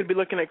 30, we could be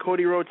looking at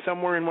Cody Rhodes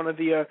somewhere in one of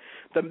the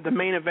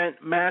main event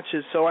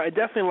matches. So I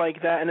definitely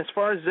like that. And as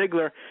far as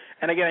Ziggler,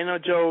 and again, I know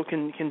Joe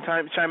can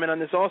chime in on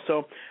this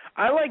also,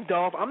 I like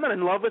Dolph. I'm not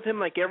in love with him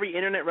like every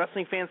internet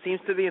wrestling fan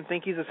seems to be and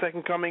think he's the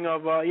second coming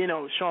of,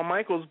 Shawn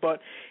Michaels, but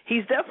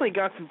he's definitely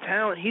got some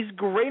talent. He's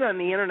great on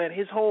the internet.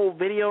 His whole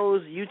videos,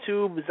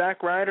 YouTube,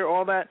 Zack Ryder,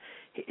 all that,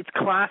 it's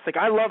classic.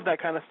 I love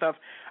that kind of stuff.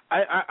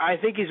 I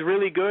think he's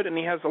really good, and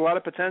he has a lot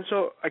of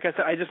potential. Like I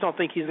said, I just don't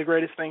think he's the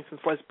greatest thing since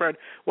sliced bread.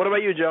 What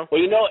about you, Joe? Well,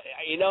 you know,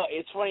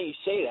 it's funny you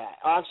say that.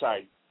 Oh,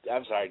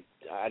 I'm sorry.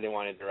 I didn't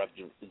want to interrupt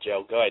you,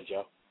 Joe. Go ahead,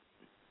 Joe.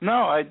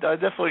 No, I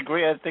definitely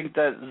agree. I think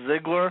that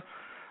Ziggler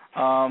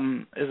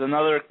is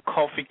another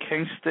Kofi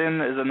Kingston,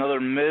 is another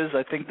Miz.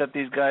 I think that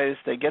these guys,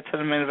 they get to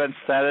the main event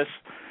status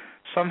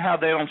somehow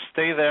they don't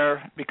stay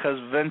there because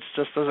Vince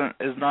just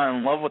is not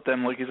in love with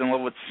them like he's in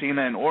love with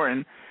Cena and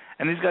Orton,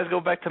 and these guys go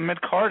back to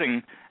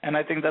mid-carding, and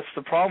I think that's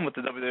the problem with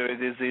the WWE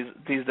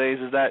these days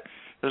is that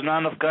there's not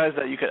enough guys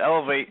that you could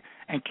elevate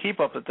and keep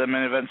up at the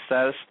main event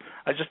status.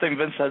 I just think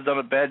Vince has done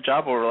a bad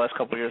job over the last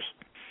couple of years.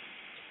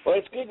 Well,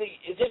 it's good.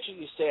 It's interesting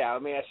you say that.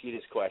 Let me ask you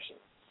this question.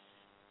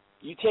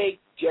 You take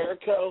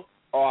Jericho,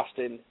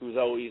 Austin, who's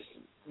always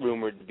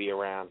rumored to be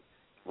around,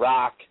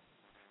 Rock,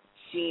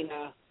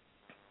 Cena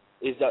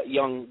is a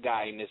young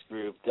guy in this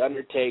group, The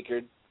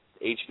Undertaker,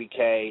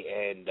 HBK,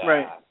 and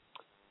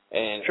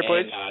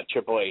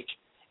Triple H.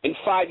 In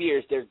 5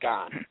 years, they're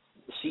gone.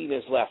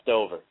 Cena's left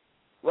over.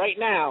 Right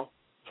now,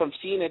 from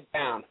Cena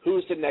down,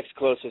 who's the next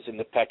closest in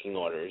the pecking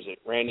order? Is it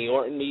Randy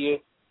Orton to you?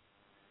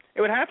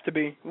 It would have to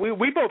be. We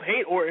both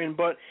hate Orton,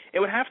 but it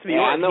would have to be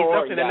Orton. He's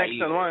definitely the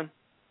next in line.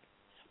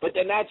 But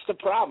then that's the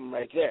problem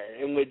right there.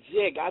 And with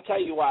Zig, I'll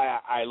tell you why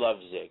I love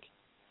Zig.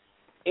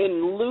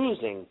 In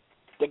losing,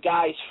 the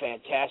guy's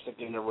fantastic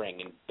in the ring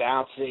and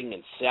bouncing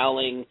and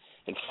selling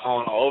and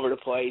falling all over the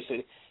place.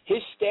 And his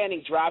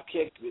standing drop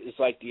kick is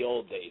like the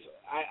old days.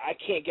 I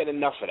can't get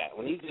enough of that.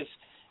 When he just,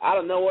 out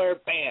of nowhere,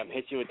 bam,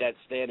 hits you with that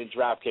standing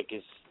drop kick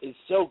is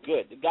so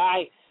good. The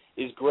guy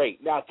is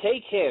great. Now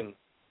take him,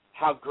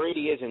 how great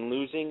he is in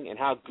losing and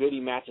how good he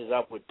matches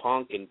up with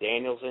Punk and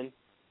Danielson.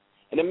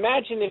 And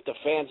imagine if the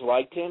fans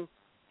liked him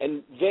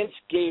and Vince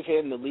gave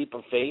him the leap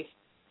of faith.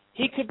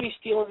 He could be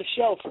stealing the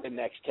show for the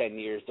next 10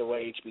 years the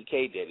way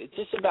HBK did. It's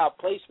just about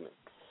placement.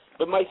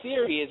 But my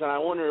theory is, and I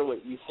wonder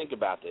what you think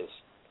about this,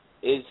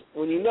 is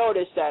when you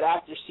notice that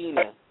after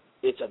Cena,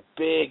 it's a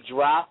big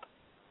drop,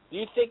 do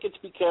you think it's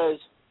because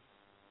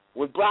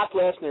when Brock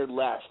Lesnar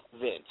left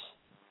Vince,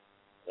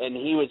 and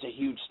he was a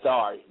huge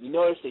star, you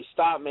notice they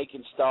stopped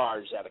making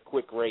stars at a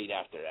quick rate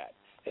after that?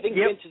 I think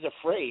Vince is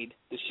afraid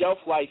the shelf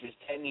life is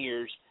 10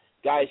 years,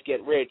 guys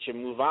get rich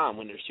and move on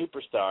when they're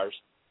superstars.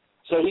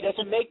 So he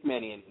doesn't make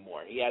many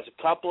anymore. He has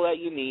a couple that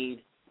you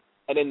need,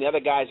 and then the other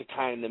guys are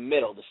kind of in the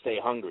middle to stay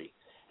hungry.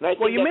 And I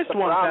think you missed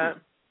one,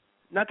 Pat.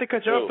 Not to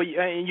cut you off, but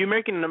you're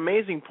making an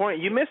amazing point.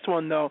 You missed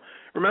one, though.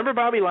 Remember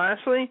Bobby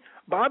Lashley?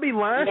 Bobby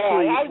Lashley.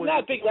 No, I was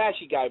not a big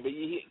Lashley guy, but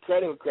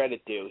credit where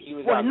credit due. He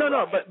was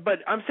but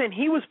I'm saying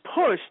he was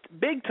pushed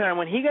big time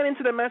when he got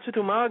into the match with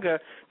Umaga.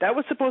 That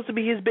was supposed to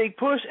be his big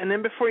push, and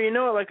then before you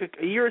know it, like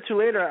a year or two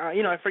later,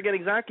 I forget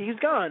exactly, he's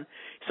gone.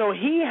 So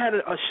he had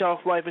a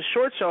shelf life, a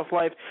short shelf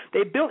life.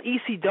 They built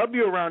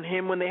ECW around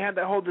him when they had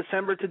that whole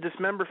December to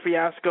Dismember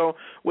fiasco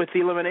with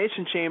the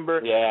Elimination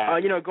Chamber. Yeah.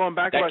 Going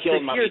back about 6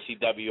 years.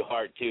 That killed my ECW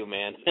heart too,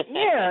 man.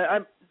 Yeah.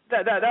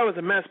 That was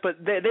a mess,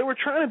 but they were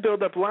trying to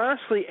build up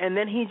Lashley, and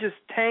then he just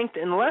tanked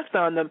and left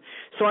on them.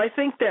 So I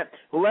think that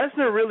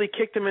Lesnar really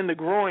kicked him in the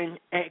groin,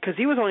 because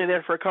he was only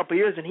there for a couple of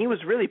years, and he was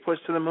really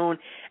pushed to the moon.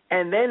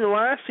 And then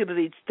lastly,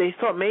 they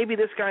thought maybe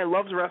this guy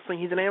loves wrestling.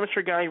 He's an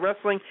amateur guy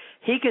wrestling.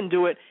 He can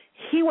do it.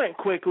 He went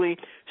quickly.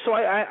 So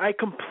I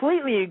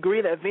completely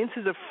agree that Vince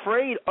is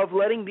afraid of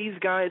letting these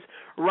guys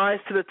rise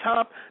to the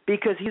top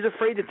because he's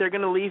afraid that they're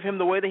going to leave him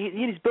the way that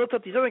he's built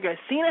up these other guys.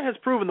 Cena has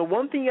proven, the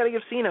one thing you got to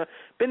give Cena,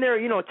 been there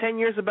 10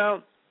 years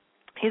about,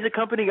 he's a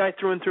company guy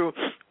through and through.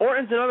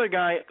 Orton's another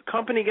guy,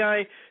 company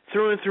guy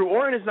through and through.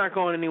 Orton is not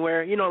going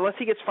anywhere, unless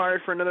he gets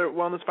fired for another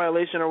wellness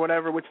violation or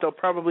whatever, which they'll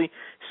probably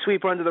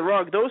sweep under the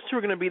rug. Those two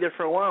are going to be there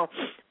for a while.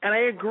 And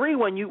I agree,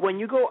 when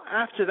you go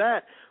after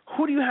that,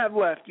 who do you have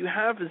left? You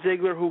have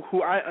Ziggler, who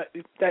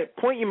that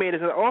point you made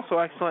is also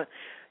excellent.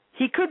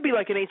 He could be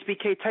like an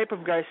HBK type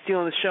of guy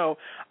stealing the show.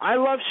 I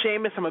love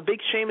Sheamus. I'm a big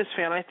Sheamus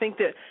fan. I think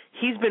that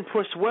he's been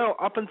pushed well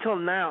up until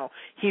now.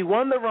 He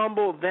won the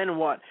Rumble, then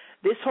what?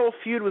 This whole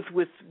feud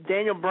with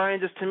Daniel Bryan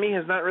just to me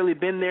has not really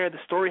been there. The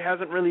story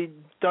hasn't really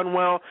done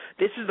well.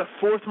 This is the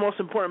fourth most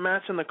important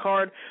match on the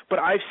card, but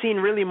I've seen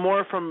really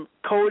more from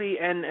Cody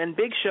and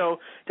Big Show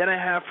than I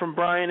have from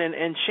Bryan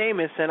and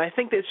Sheamus, and I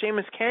think that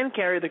Sheamus can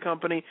carry the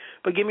company,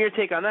 but give me your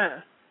take on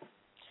that.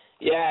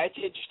 Yeah, it's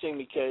interesting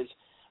because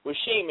with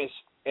Sheamus,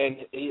 and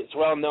it's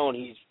well known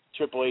he's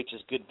Triple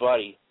H's good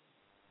buddy,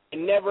 I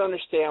never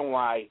understand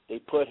why they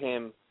put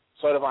him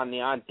sort of on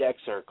the on-deck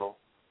circle,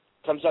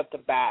 comes up to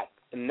bat,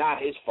 and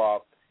not his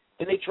fault,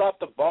 and they dropped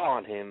the ball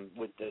on him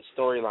with the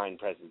storyline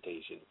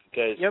presentation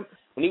because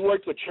when he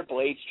worked with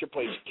Triple H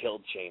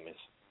killed Sheamus.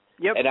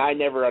 Yep. And I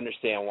never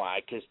understand why,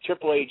 because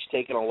Triple H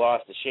taking a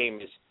loss to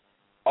Sheamus,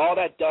 all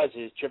that does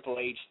is Triple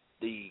H,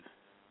 the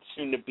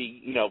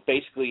soon-to-be,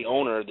 basically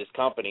owner of this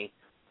company,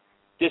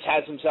 just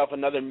has himself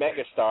another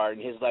megastar,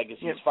 and his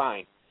legacy is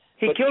fine.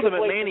 He killed him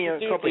at Mania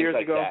a couple years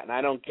ago. That, and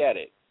I don't get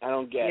it.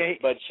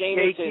 But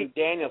Sheamus and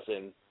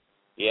Danielson,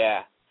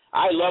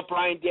 I love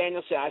Bryan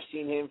Danielson. I've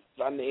seen him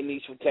on the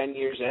Indies for 10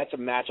 years, and that's a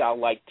match I'll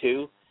like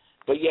too.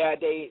 But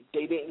they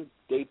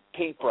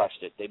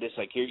paintbrushed it. They just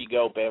here you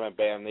go, bam,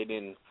 bam,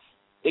 bam.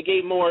 They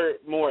gave more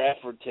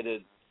effort to the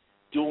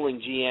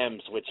dueling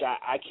GMs, which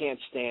I can't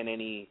stand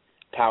any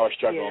power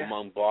struggle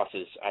among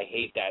bosses. I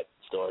hate that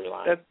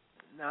storyline.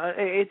 No,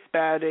 it's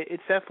bad.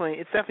 It's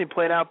definitely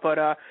played out.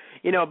 But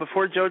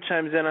before Joe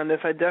chimes in on this,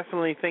 I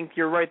definitely think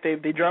you're right.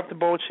 They dropped the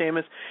ball with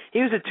Sheamus. He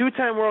was a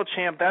 2-time world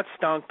champ. That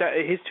stunk.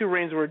 His 2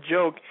 reigns were a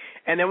joke.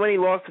 And then when he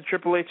lost to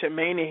Triple H at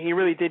Mania, he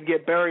really did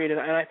get buried. And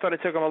I thought it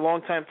took him a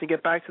long time to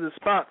get back to the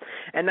spot.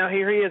 And now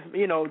here he is.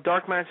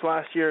 Dark match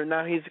last year.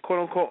 Now he's quote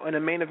unquote in a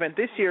main event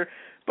this year.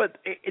 But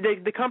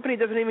the company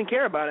doesn't even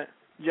care about it.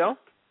 Joe?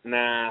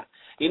 Nah.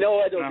 You know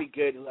what? It'll be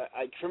good.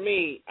 For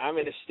me, I'm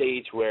in a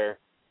stage where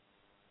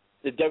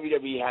the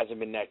WWE hasn't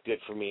been that good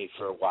for me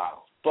for a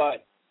while.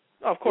 But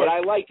of course, what I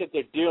like that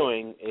they're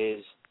doing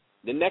is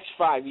the next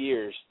 5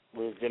 years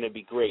were going to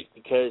be great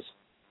because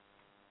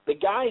the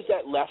guys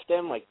that left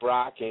them, like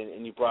Brock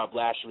and you brought up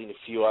Lashley and a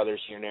few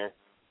others here and there,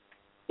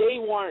 they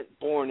weren't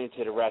born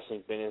into the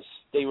wrestling business.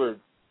 They were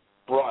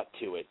brought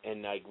to it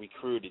and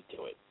recruited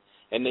to it.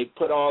 And they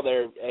put all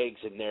their eggs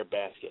in their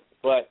basket.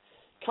 But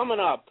coming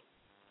up,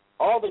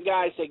 all the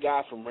guys they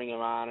got from Ring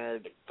of Honor,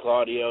 the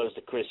Claudios,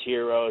 the Chris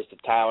Heroes, the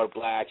Tyler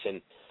Blacks, and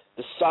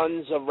the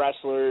sons of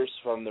wrestlers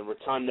from the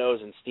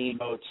Rotundos and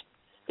Steamboats,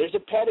 there's a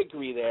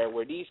pedigree there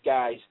where these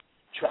guys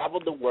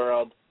traveled the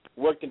world,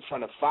 worked in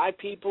front of 5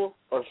 people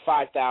or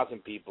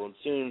 5,000 people, and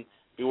soon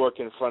be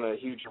working in front of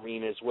huge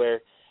arenas where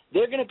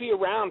they're going to be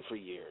around for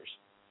years.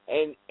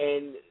 And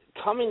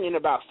coming in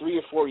about 3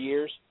 or 4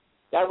 years,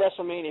 that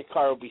WrestleMania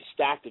card will be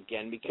stacked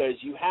again because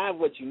you have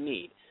what you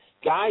need.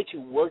 Guys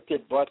who work their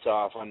butts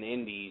off on the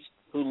indies,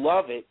 who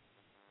love it,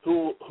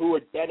 who are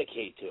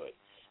dedicated to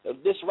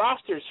it. This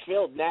roster is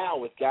filled now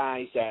with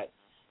guys that,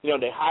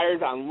 they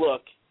hired on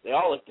look. They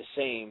all look the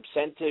same.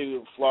 Sent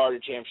to Florida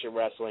Championship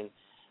Wrestling.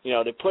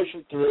 They push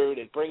them through.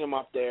 They bring them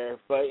up there.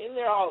 And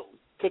they're all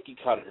cookie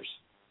cutters.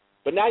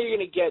 But now you're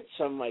going to get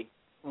some,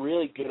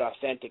 really good,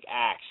 authentic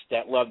acts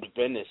that love the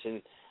business.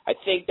 And I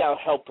think that'll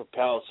help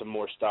propel some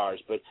more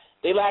stars. But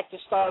they lack the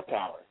star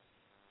power.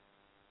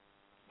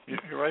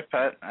 You're right,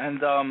 Pat.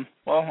 And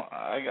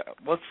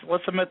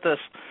let's admit this: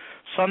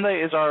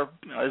 Sunday is our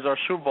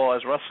Super Bowl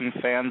as wrestling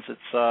fans. It's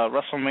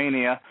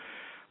WrestleMania.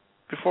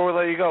 Before we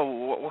let you go,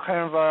 what kind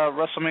of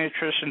WrestleMania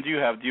tradition do you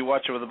have? Do you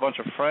watch it with a bunch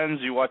of friends?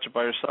 Do you watch it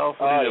by yourself?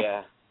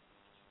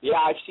 Yeah.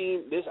 I've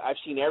seen this. I've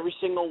seen every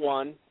single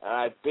one.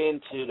 I've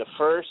been to the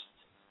 1st,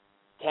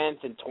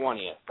 10th, and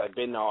 20th. I've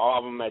been to all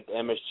of them at the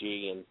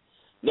MSG, and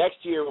next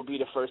year will be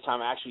the first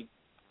time I actually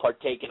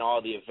partake in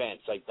all the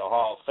events, like the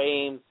Hall of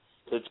Fame.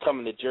 So it's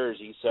coming to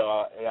Jersey, so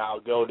I'll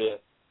go to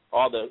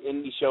all the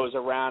indie shows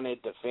around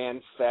it, the Fan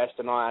Fest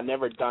and all. I've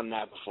never done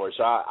that before,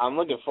 so I'm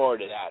looking forward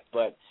to that.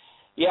 But,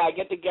 yeah, I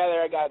get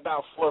together. I got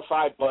about 4 or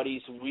 5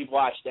 buddies. We've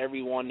watched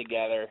every one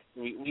together.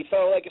 We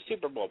felt like a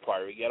Super Bowl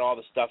party. We get all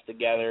the stuff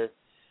together.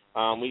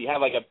 We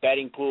have like a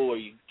betting pool where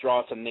you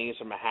draw some names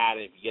from a hat,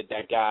 and if you get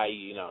that guy,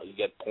 you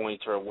get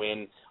points or a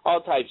win,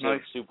 all types of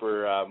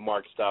super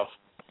mark stuff.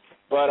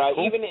 But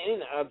even in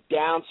a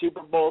down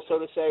Super Bowl, so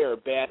to say, or a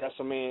bad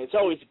WrestleMania, it's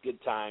always a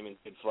good time and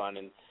good fun,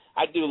 and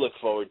I do look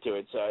forward to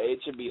it. So it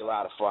should be a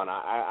lot of fun.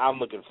 I'm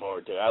looking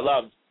forward to it. I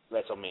love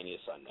WrestleMania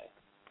Sunday.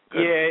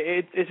 Good.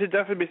 Yeah, it should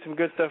definitely be some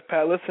good stuff,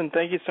 Pat. Listen,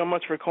 thank you so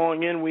much for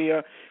calling in. We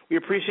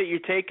appreciate you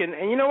taking.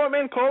 And you know what,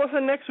 man? Call us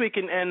in next week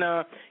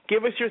and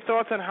give us your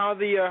thoughts on how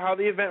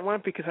the event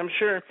went, because I'm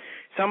sure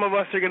some of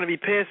us are going to be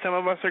pissed, some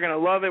of us are going to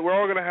love it. We're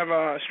all going to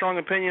have strong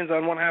opinions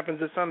on what happens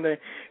this Sunday.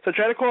 So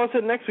try to call us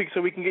in next week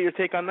so we can get your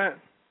take on that.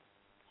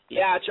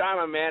 Yeah, I try,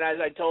 my man.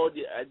 As I told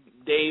you,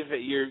 Dave,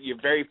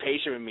 you're very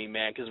patient with me,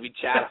 man, because we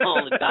chat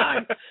all the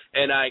time.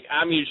 And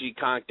I'm usually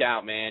conked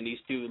out, man. These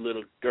 2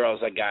 little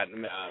girls I got,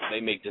 they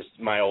make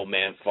my old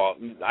man fall.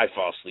 I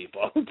fall asleep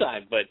all the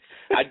time. But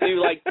I do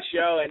like the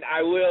show, and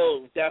I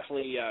will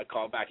definitely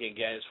call back in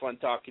again. It's fun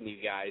talking to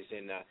you guys.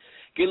 And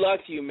good luck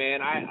to you, man.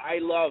 I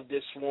love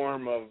this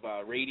form of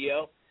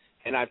radio,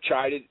 and I've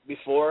tried it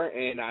before,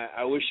 and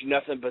I wish you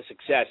nothing but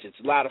success. It's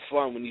a lot of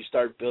fun when you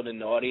start building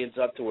the audience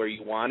up to where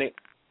you want it.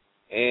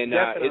 And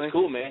it's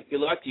cool, man.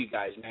 Good luck to you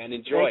guys, man.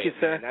 Enjoy it. Thank you,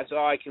 sir. Man. That's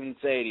all I can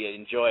say to you.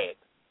 Enjoy it.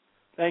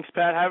 Thanks,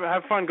 Pat.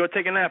 Have fun. Go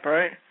take a nap, all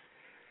right?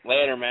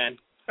 Later, man.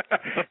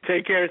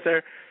 Take care,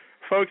 sir.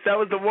 Folks, that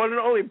was the one and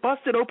only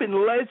busted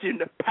open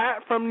legend,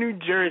 Pat from New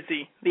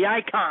Jersey, the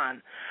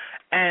icon.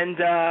 And,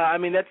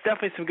 that's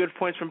definitely some good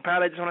points from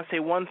Pat. I just want to say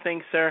one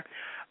thing, sir.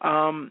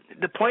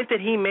 The point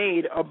that he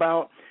made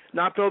about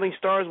not building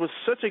stars was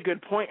such a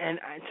good point, and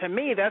to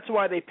me, that's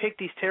why they picked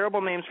these terrible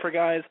names for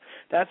guys.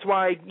 That's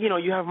why,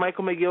 you have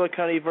Michael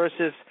McGillicuddy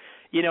versus,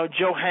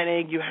 Joe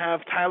Hennig. You have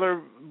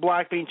Tyler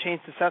Black being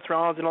changed to Seth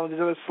Rollins and all these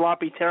other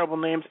sloppy, terrible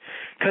names,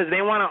 because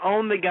they want to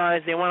own the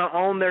guys. They want to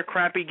own their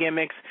crappy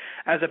gimmicks,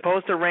 as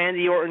opposed to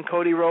Randy Orton,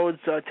 Cody Rhodes,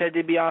 Ted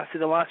DiBiase,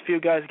 the last few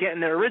guys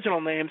getting their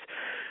original names.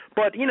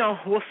 But,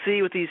 we'll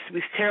see with these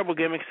terrible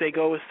gimmicks they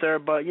go with, sir.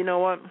 But you know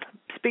what?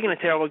 Speaking of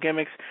terrible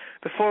gimmicks,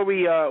 before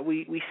we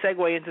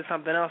segue into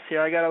something else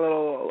here, I got a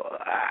little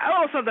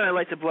something I'd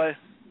like to play.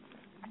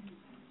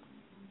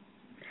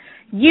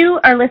 You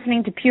are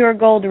listening to Pure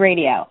Gold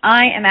Radio.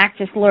 I am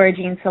actress Laura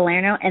Jean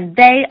Salerno, and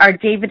they are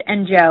David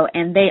and Joe,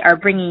 and they are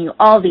bringing you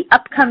all the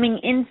upcoming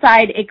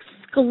inside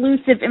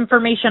exclusive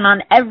information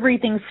on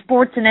everything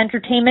sports and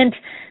entertainment.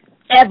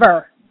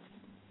 ever.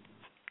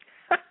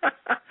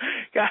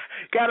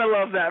 Gotta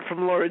love that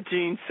from Laura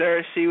Jean,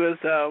 sir. She was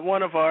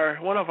one of our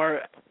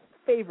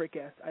favorite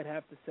guests, I'd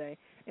have to say.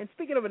 And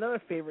speaking of another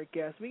favorite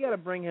guest, we got to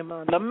bring him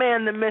on. The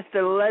man, the myth,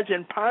 the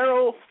legend,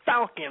 Pyro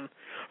Falcon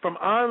from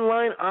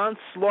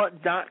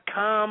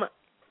OnlineOnslaught.com.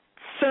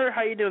 Sir,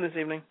 how you doing this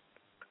evening?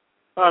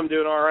 I'm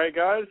doing all right,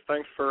 guys.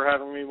 Thanks for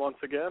having me once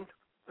again.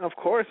 Of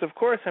course.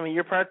 I mean,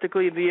 you're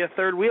practically the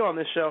third wheel on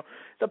this show.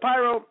 So,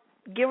 Pyro,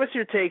 give us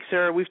your take,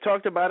 sir. We've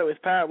talked about it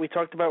with Pat. We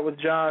talked about it with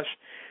Josh.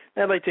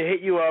 I'd like to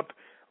hit you up.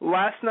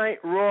 Last night,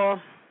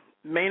 Raw,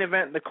 main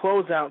event, the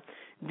closeout.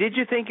 Did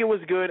you think it was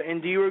good,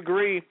 and do you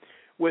agree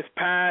with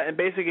Pat and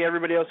basically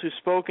everybody else who's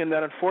spoken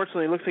that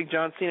unfortunately it looks like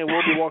John Cena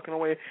will be walking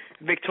away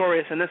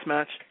victorious in this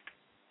match?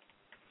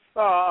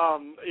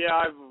 Yeah,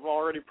 I've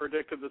already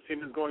predicted that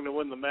Cena's going to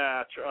win the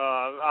match.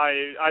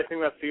 I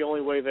think that's the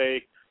only way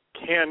they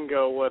can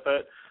go with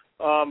it.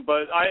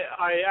 But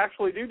I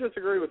actually do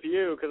disagree with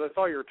you because I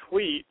saw your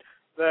tweet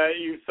that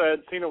you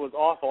said Cena was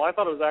awful. I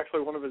thought it was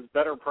actually one of his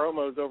better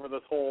promos over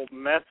this whole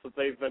mess that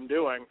they've been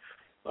doing.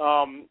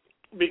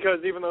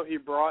 Because even though he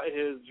brought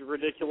his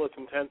ridiculous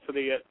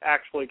intensity, it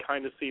actually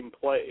kind of seemed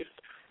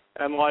placed.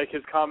 And like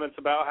his comments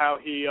about how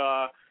he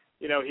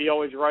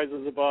always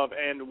rises above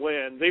and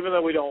wins. Even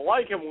though we don't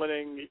like him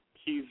winning,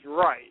 he's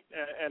right.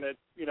 And it,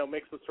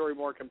 makes the story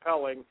more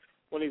compelling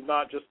when he's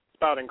not just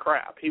spouting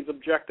crap. He's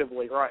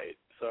objectively right,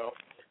 so.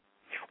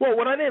 Well,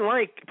 what I didn't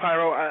like,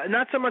 Pyro,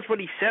 not so much what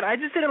he said. I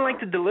just didn't like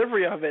the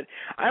delivery of it.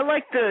 I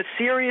liked the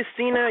serious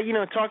Cena,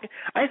 talking.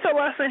 I thought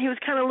last night he was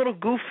kind of a little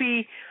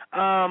goofy,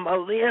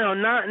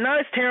 not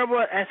as terrible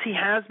as he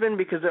has been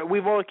because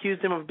we've all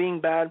accused him of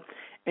being bad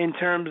in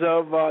terms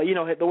of,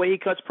 the way he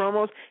cuts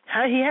promos.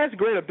 He has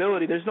great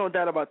ability. There's no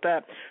doubt about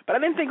that. But I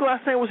didn't think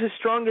last night was his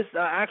strongest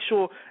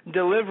actual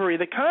delivery.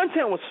 The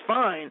content was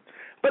fine,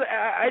 but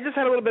I just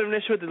had a little bit of an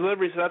issue with the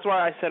delivery, so that's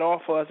why I said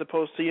awful as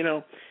opposed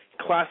to,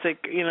 classic,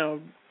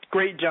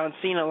 great John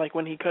Cena, like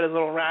when he cut his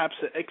little raps,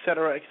 et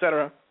cetera, et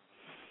cetera.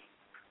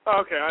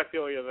 Okay, I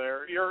feel you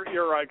there.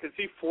 You're right, because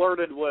he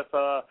flirted with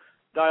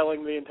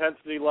dialing the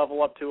intensity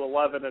level up to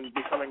 11 and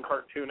becoming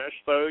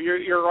cartoonish. So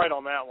you're right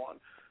on that one.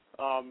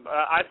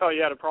 I thought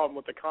you had a problem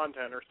with the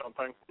content or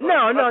something.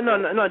 No,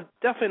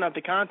 definitely not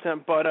the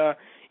content. But I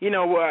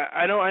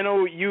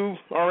know you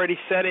already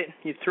said it.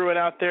 You threw it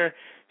out there.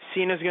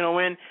 Cena's gonna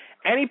win.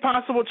 Any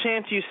possible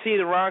chance you see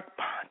The Rock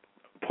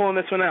pulling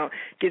this one out?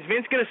 Is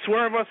Vince going to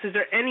swerve us? Is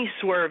there any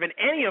swerve in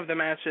any of the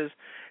matches,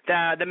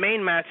 the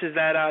main matches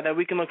that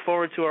we can look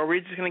forward to? Or are we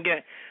just going to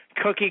get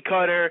cookie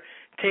cutter,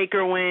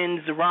 Taker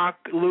wins, Rock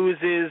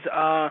loses,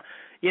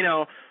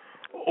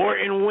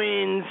 Orton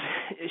wins,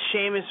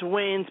 Sheamus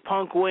wins,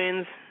 Punk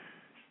wins?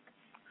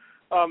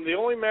 The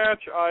only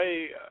match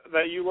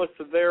that you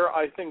listed there,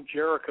 I think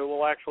Jericho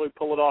will actually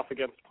pull it off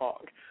against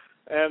Punk.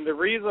 And the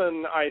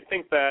reason I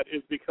think that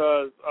is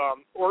because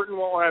Orton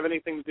won't have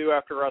anything to do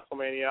after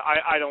WrestleMania,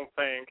 I don't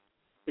think,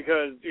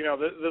 because,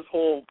 this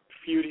whole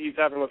feud he's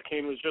having with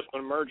Kane was just an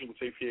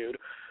emergency feud.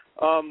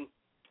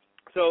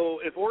 So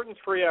if Orton's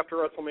free after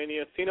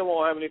WrestleMania, Cena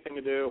won't have anything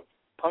to do.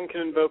 Punk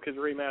can invoke his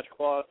rematch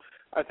clause.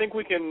 I think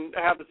we can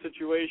have a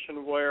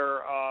situation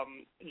where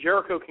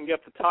Jericho can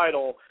get the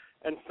title,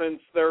 and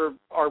since there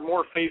are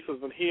more faces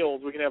than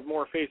heels, we can have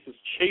more faces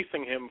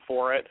chasing him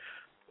for it.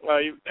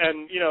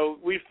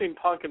 We've seen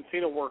Punk and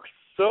Cena work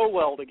so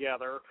well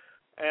together,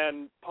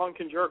 and Punk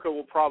and Jericho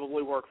will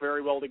probably work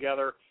very well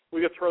together. We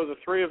could throw the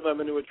three of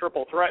them into a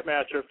triple threat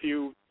match a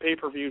few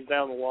pay-per-views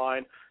down the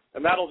line,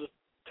 and that'll just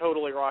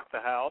totally rock the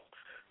house.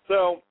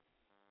 So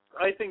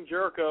I think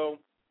Jericho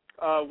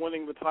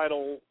winning the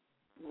title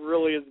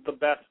really is the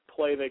best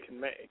play they can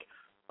make.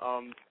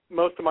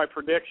 Most of my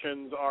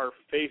predictions are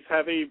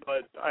face-heavy,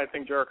 but I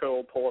think Jericho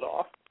will pull it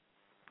off.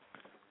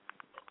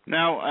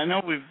 Now, I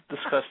know we've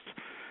discussed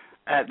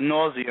ad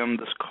nauseum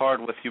this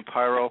card with you,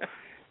 Pyro.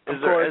 Is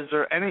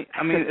there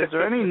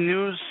any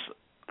news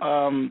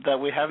that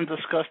we haven't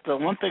discussed? The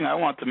one thing I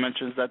want to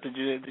mention is that did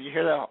you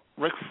hear that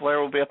Ric Flair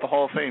will be at the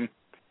Hall of Fame?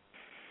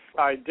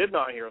 I did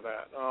not hear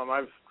that.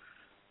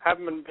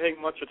 Haven't been paying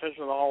much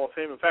attention to the Hall of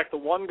Fame. In fact, the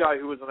one guy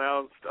who was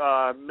announced,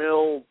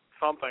 Mill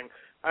something,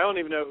 I don't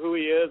even know who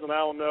he is, and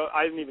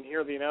I didn't even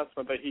hear the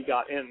announcement that he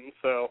got in.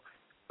 So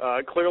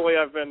clearly,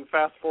 I've been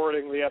fast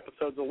forwarding the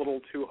episodes a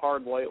little too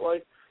hard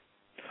lately.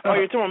 Oh,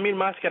 you're talking about Mil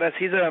Mascaras.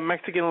 He's a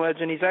Mexican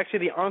legend. He's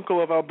actually the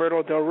uncle of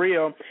Alberto Del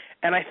Rio,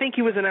 and I think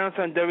he was announced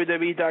on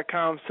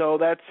WWE.com. So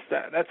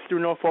that's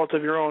through no fault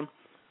of your own.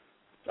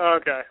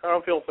 Okay, I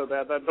don't feel so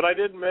bad then, but I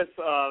did miss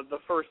the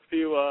first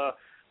few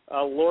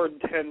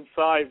Lord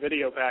Tensai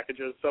video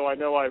packages, so I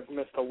know I've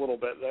missed a little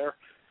bit there.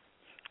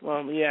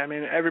 Well, yeah, I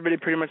mean, everybody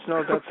pretty much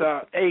knows that's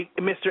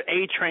Mr.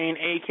 A-Train,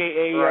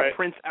 a.k.a. Right.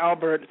 Prince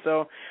Albert,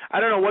 so I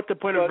don't know what the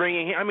point of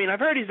bringing him. I mean, I've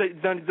heard he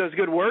does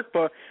good work,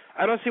 but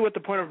I don't see what the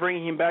point of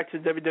bringing him back to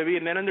WWE,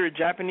 and then under a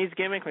Japanese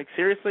gimmick, like,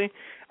 seriously?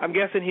 I'm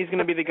guessing he's going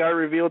to be the guy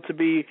revealed to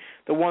be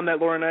the one that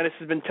Laurinaitis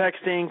has been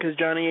texting, because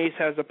Johnny Ace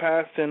has a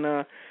past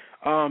in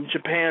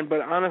Japan,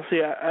 but honestly,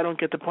 I don't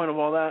get the point of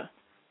all that.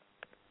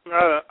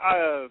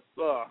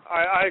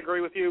 I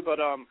agree with you, but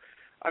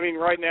I mean,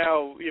 right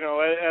now,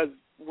 as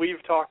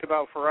we've talked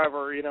about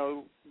forever,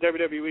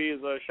 WWE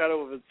is a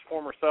shadow of its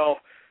former self.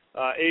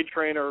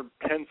 A-Train or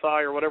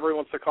Tensai or whatever he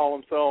wants to call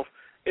himself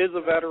is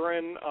a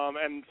veteran,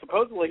 and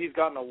supposedly he's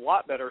gotten a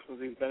lot better since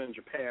he's been in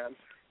Japan.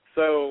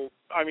 So,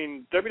 I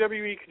mean,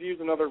 WWE could use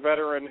another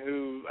veteran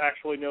who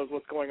actually knows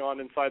what's going on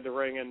inside the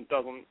ring and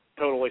doesn't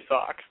totally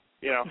suck,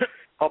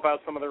 help out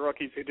some of the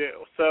rookies who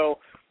do. So,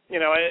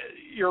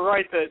 you're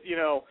right that,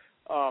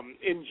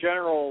 in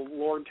general,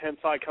 Lord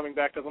Tensai coming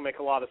back doesn't make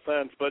a lot of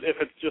sense, but if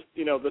it's just,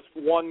 this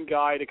one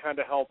guy to kind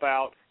of help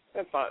out,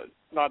 that's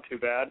not too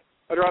bad.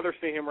 I'd rather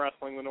see him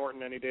wrestling than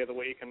Orton any day of the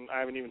week, and I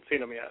haven't even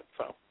seen him yet,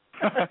 so.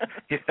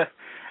 Yeah,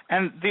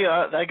 and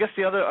I guess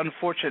the other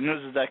unfortunate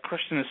news is that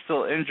Christian is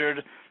still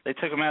injured. They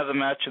took him out of the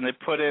match, and they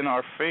put in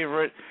our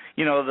favorite,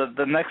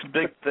 the next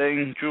big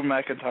thing, Drew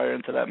McIntyre,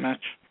 into that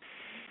match.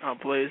 Oh,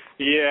 please.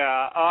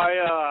 Yeah,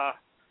 I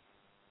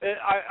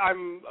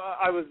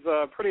was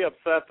pretty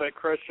upset that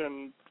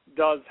Christian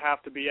does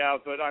have to be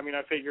out, but I mean,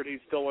 I figured he's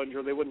still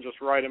injured. They wouldn't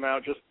just write him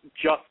out just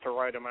to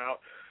write him out.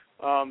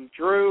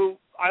 Drew,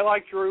 I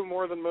like Drew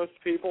more than most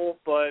people,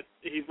 but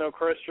he's no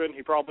Christian.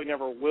 He probably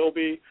never will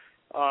be.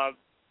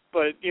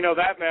 But,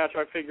 that match,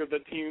 I figured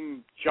that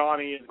Team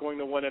Johnny is going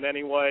to win it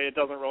anyway. It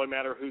doesn't really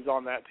matter who's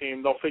on that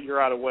team. They'll figure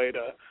out a way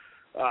to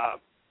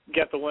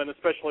get the win,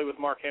 especially with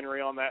Mark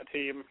Henry on that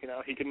team.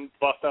 He can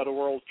bust out a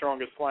World's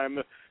Strongest Slam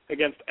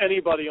against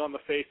anybody on the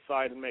face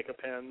side and make a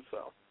pin,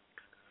 so.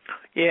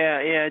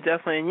 Yeah,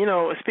 definitely.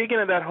 And, speaking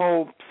of that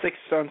whole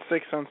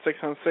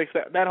 6-on-6,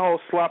 that whole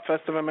slop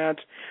fest of a match,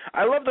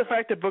 I love the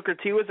fact that Booker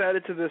T was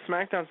added to the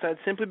SmackDown side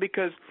simply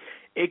because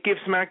it gives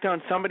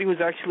SmackDown somebody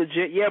who's actually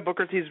legit. Yeah,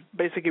 Booker T's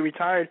basically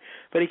retired,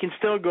 but he can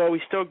still go.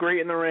 He's still great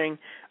in the ring.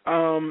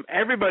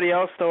 Everybody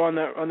else, though, on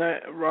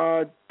that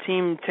Raw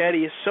Team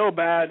Teddy is so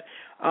bad.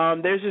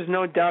 There's just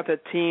no doubt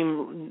that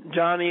Team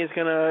Johnny is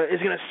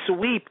gonna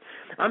sweep.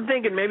 I'm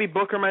thinking maybe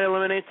Booker might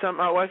eliminate some.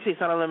 Well, actually,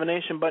 it's not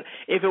elimination, but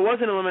if it was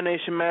an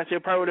elimination match,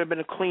 it probably would have been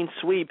a clean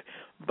sweep.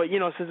 But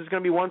since it's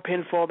gonna be one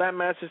pinfall, that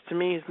match is to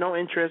me is no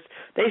interest.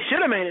 They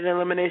should have made it an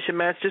elimination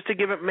match just to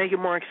make it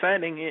more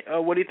exciting.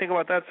 What do you think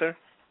about that, sir?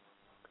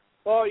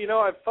 Well,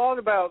 I've thought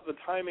about the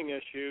timing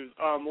issues.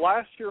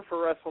 Last year for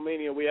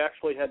WrestleMania, we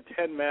actually had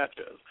 10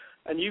 matches.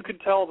 And you could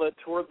tell that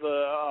toward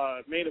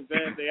the main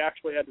event, they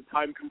actually had to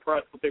time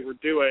compress what they were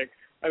doing.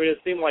 I mean, it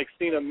seemed like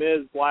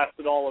Cena-Miz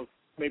lasted all of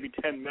maybe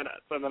 10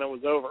 minutes, and then it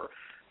was over.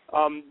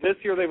 This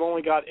year, they've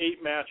only got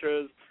 8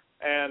 matches,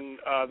 and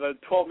the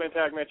 12-man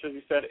tag match, as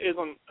you said,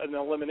 isn't an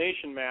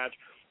elimination match.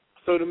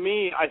 So to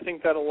me, I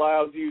think that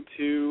allows you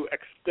to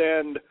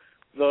extend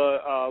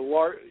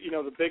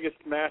the biggest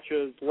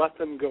matches, let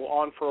them go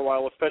on for a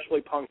while,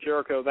 especially Punk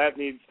Jericho. That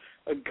needs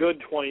a good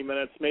 20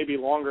 minutes, maybe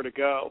longer to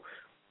go.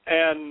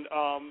 And,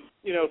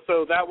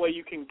 so that way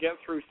you can get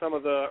through some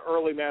of the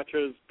early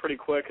matches pretty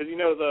quick, because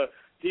the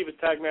Divas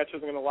tag match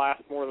isn't going to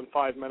last more than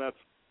 5 minutes.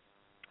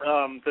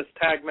 This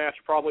tag match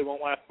probably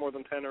won't last more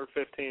than 10 or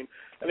 15,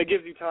 and it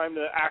gives you time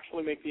to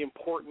actually make the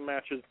important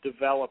matches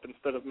develop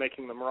instead of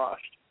making them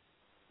rushed.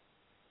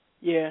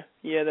 Yeah,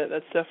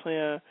 that's definitely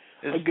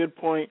a good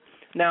point.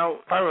 Now,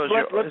 Pyro,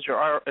 is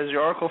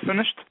your article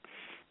finished?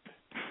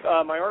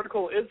 My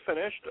article is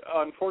finished.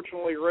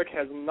 Unfortunately, Rick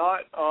has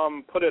not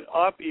put it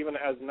up, even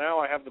as now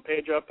I have the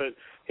page up.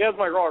 He has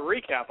my Raw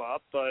recap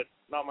up, but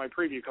not my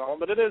preview column,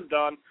 but it is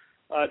done.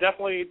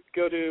 Definitely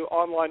go to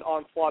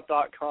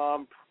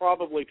onlineonslaught.com,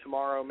 probably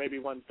tomorrow, maybe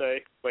Wednesday.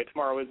 Wait,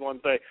 tomorrow is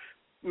Wednesday.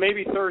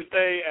 Maybe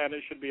Thursday, and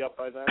it should be up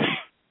by then.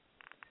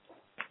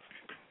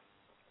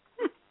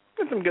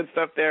 Got some good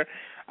stuff there,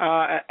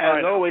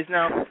 as always.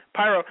 Now,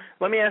 Pyro,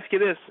 let me ask you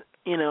this.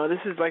 This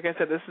is, like I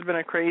said, this has been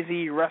a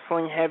crazy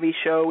wrestling-heavy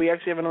show. We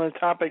actually have another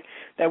topic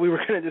that we were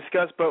going to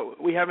discuss,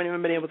 but we haven't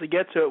even been able to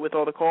get to it with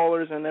all the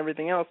callers and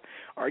everything else,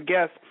 our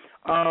guests.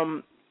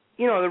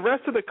 The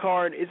rest of the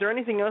card, is there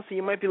anything else that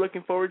you might be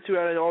looking forward to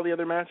out of all the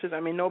other matches? I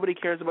mean, nobody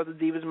cares about the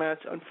Divas match,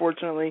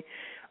 unfortunately.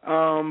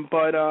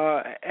 But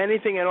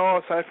anything at all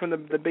aside from the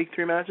big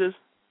 3 matches?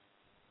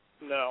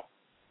 No.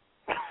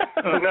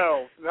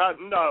 No.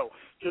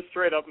 Just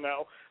straight up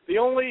no. The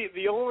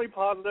only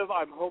positive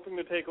I'm hoping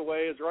to take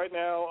away is right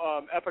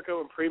now Epico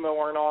and Primo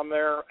aren't on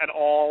there at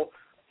all.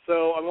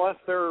 So unless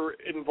they're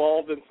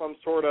involved in some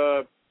sort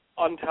of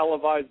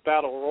untelevised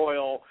battle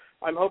royal,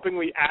 I'm hoping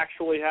we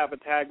actually have a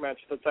tag match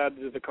that's added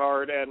to the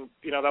card, and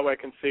that way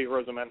I can see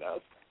Rosa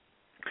Mendez.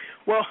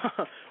 Well,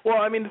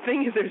 I mean, the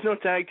thing is, there's no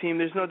tag team,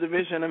 there's no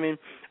division. I mean,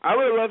 I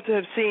would have loved to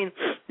have seen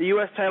the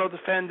U.S. title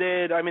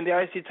defended. I mean, the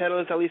IC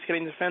title is at least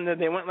getting defended.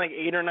 They went like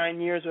 8 or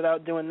 9 years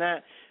without doing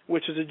that,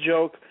 which is a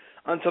joke,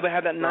 until they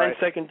had that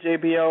 9-second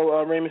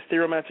JBL Rey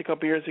Mysterio match a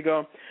couple years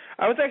ago.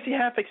 I was actually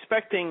half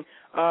expecting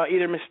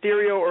either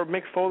Mysterio or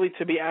Mick Foley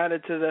to be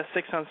added to the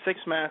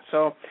 6-on-6 match.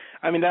 So,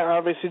 I mean, that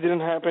obviously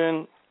didn't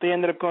happen. They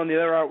ended up going the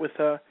other route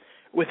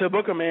with a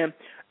Booker Man.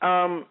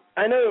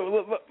 I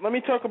know. Let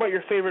me talk about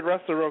your favorite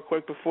wrestler real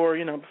quick before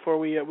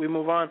we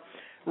move on.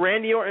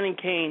 Randy Orton and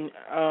Kane.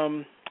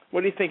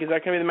 What do you think? Is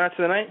that going to be the match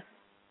of the night?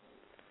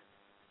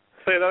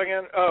 Say that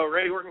again? Oh,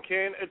 Randy Orton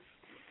Kane. It's,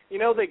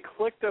 they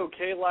clicked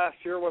okay last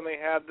year when they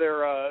had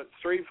their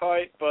street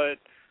fight, but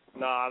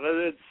nah,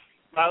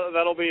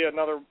 that'll be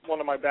another one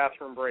of my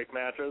bathroom break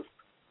matches.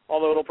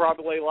 Although it'll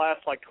probably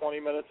last like 20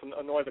 minutes and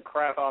annoy the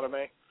crap out of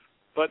me.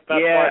 But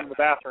that's why I'm in the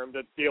bathroom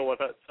to deal with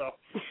it. So.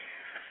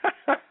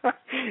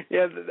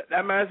 Yeah,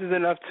 that match is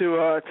enough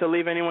to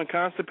leave anyone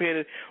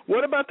constipated.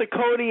 What about the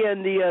Cody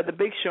and the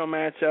Big Show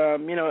match? Do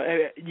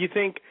you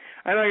think?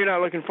 I know you're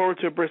not looking forward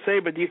to it per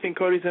se, but do you think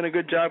Cody's done a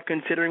good job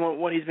considering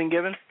what he's been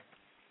given?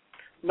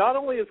 Not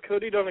only has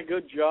Cody done a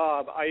good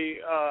job,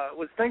 I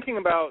was thinking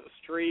about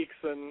streaks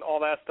and all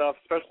that stuff,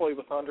 especially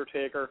with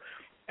Undertaker,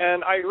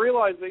 and I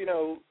realized that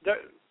that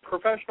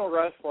professional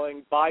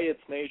wrestling by its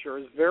nature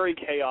is very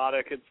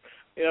chaotic. It's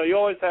you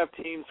always have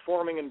teams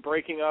forming and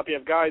breaking up. You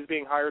have guys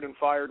being hired and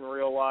fired in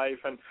real life,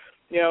 and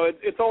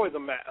it's always a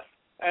mess.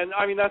 And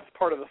I mean that's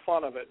part of the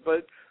fun of it.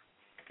 But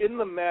in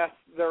the mess,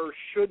 there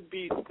should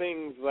be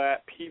things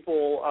that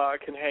people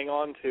can hang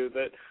on to,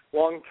 that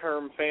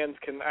long-term fans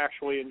can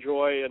actually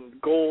enjoy, and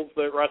goals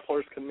that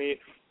wrestlers can meet,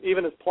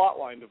 even as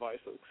plotline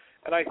devices.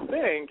 And I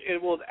think it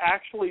will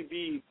actually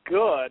be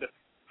good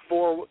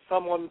for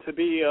someone to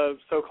be a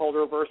so-called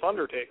reverse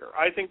Undertaker.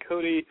 I think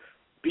Cody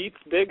beats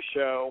Big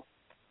Show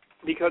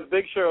because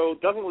Big Show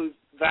doesn't lose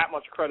that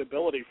much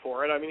credibility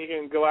for it. I mean, he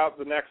can go out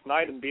the next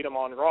night and beat him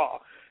on Raw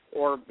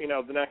or,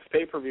 the next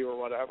pay-per-view or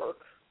whatever.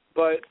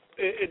 But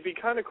it'd be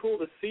kind of cool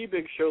to see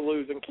Big Show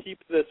lose and keep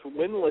this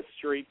winless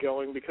streak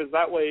going, because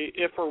that way,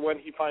 if or when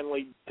he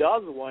finally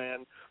does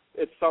win,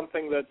 it's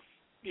something that's,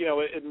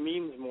 it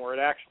means more. It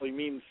actually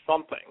means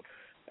something.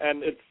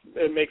 And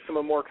it makes him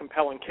a more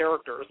compelling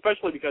character,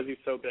 especially because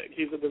he's so big.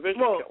 He's a division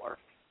killer.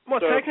 Well,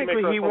 so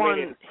technically he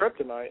won.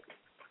 Kryptonite.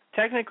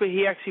 Technically,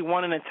 he actually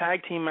won in a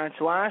tag team match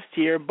last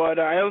year, but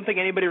I don't think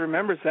anybody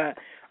remembers that.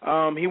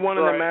 He won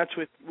in a match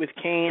with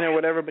Kane or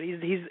whatever, but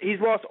he's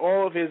lost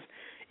all of his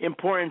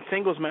important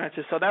singles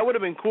matches, so that would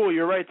have been cool.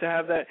 You're right to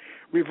have that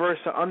reverse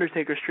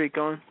Undertaker streak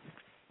going.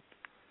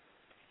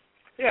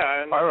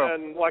 Yeah,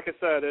 and like I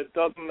said, it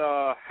doesn't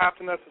have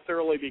to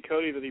necessarily be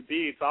Cody that he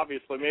beats.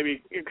 Obviously,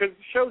 maybe because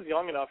the show's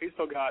young enough, he's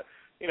still got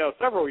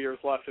several years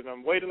left in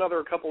him. Wait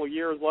another couple of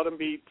years, let him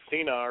beat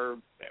Cena or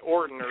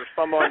Orton or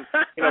someone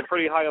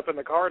pretty high up in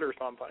the card or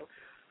something.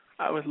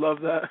 I would love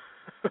that.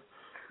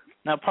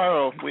 Now,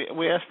 Pyro,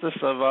 we asked this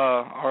of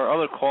our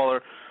other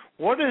caller.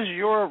 What is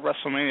your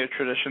WrestleMania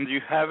tradition? Do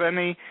you have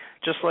any?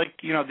 Just like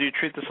do you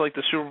treat this like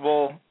the Super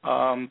Bowl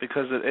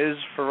because it is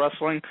for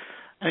wrestling?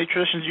 Any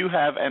traditions you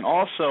have? And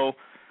also,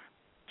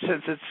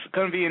 since it's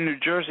going to be in New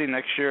Jersey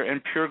next year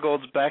and Pure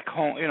Gold's back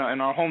home, in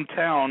our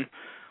hometown,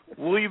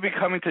 will you be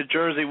coming to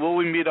Jersey? Will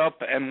we meet up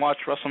and watch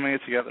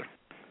WrestleMania together?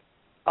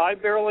 I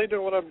barely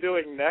know what I'm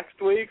doing next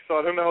week, so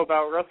I don't know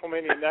about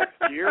WrestleMania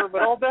next year,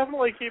 but I'll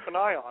definitely keep an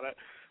eye on it.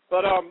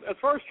 But as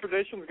far as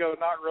traditions go,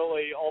 not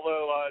really,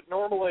 although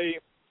normally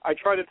I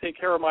try to take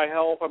care of my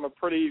health.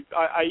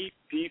 I eat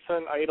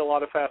decent. I eat a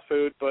lot of fast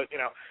food, but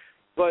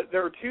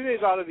there are 2 days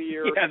out of the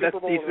year, Super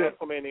Bowl and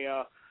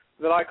WrestleMania,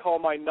 that I call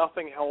my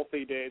nothing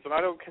healthy days, and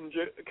I don't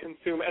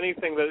consume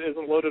anything that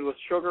isn't loaded with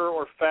sugar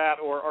or fat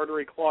or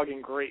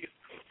artery-clogging grease.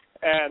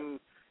 And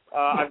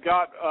I've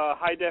got a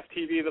high-def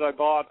TV that I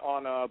bought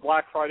on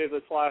Black Friday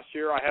this last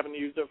year. I haven't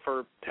used it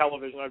for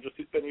television. I've just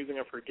been using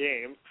it for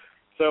games.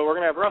 So we're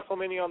going to have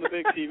WrestleMania on the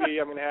big TV.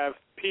 I'm going to have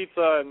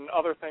pizza and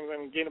other things. I'm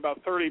going to gain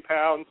about 30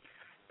 pounds,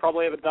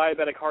 probably have a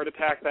diabetic heart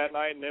attack that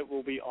night, and it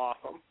will be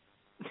awesome.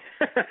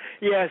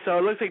 Yeah, so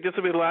it looks like this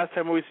will be the last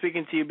time we'll be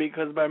speaking to you,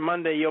 because by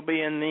Monday you'll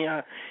be in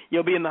the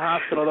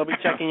hospital. They'll be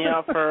checking you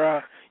out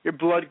for your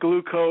blood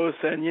glucose,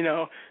 and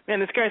man,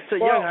 this guy's so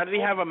young. How did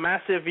he have a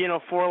massive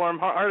 4-alarm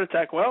heart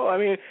attack? Well, I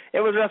mean, it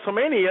was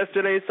WrestleMania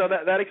yesterday, so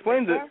that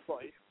explains it.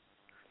 Exactly.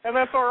 And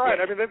that's all right.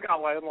 I mean, they've got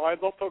landlines.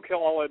 They'll still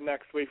call in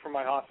next week from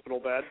my hospital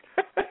bed.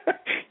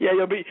 Yeah,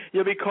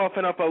 you'll be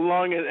coughing up a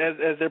lung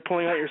as they're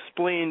pulling out your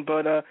spleen.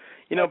 But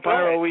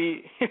Pyro,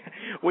 we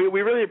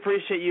really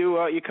appreciate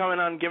you coming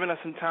on, giving us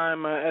some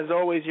time. As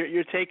always,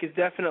 your take is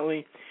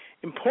definitely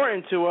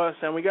important to us,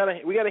 and we gotta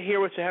hear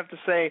what you have to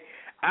say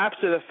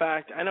after the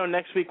fact. I know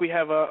next week we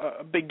have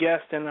a big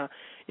guest, and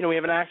we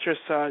have an actress,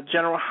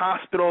 General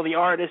Hospital, the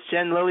artist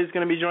Jen Lilly's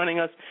going to be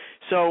joining us.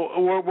 So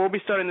we'll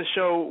be starting the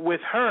show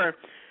with her.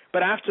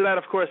 But after that,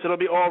 of course, it'll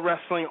be all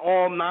wrestling,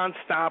 all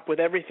nonstop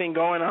with everything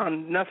going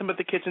on, nothing but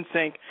the kitchen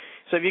sink.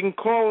 So if you can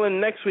call in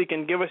next week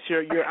and give us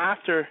your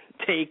after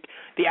take,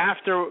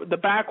 the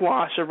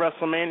backwash of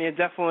WrestleMania,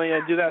 definitely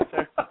do that,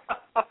 sir.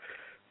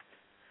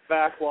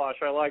 Backwash,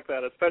 I like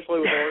that, especially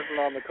with Orton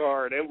on the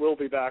card. It will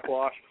be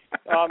backwash.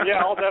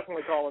 Yeah, I'll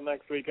definitely call in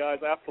next week, guys,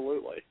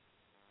 absolutely.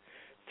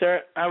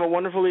 Sir, have a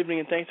wonderful evening,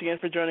 and thanks again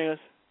for joining us.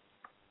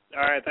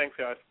 All right, thanks,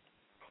 guys.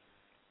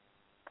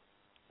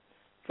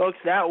 Folks,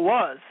 that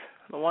was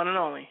the one and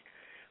only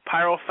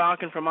Pyro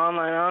Falcon from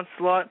Online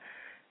Onslaught.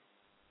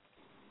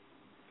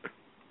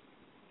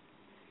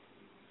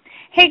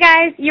 Hey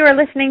guys, you are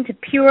listening to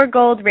Pure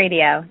Gold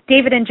Radio.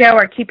 David and Joe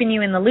are keeping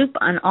you in the loop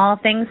on all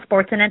things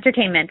sports and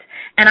entertainment.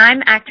 And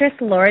I'm actress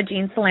Laura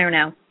Jean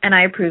Salerno, and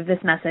I approve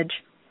this message.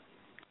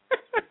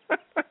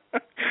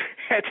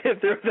 Had to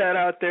throw that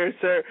out there,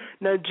 sir.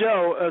 Now,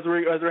 Joe, as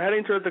we're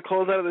heading towards the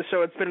closeout of the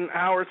show, it's been an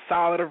hour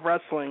solid of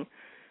wrestling.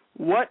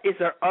 What is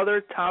our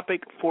other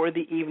topic for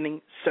the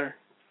evening, sir?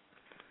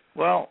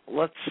 Well,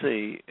 let's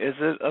see. Is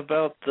it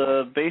about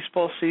the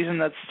baseball season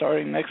that's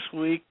starting next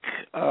week?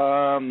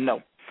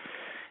 No.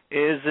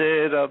 Is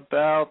it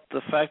about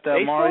the fact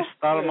that Maury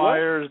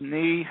Stoudemire's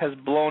knee has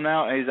blown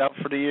out and he's out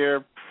for the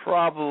year?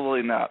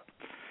 Probably not.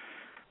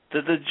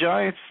 Did the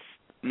Giants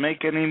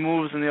make any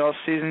moves in the off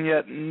season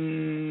yet?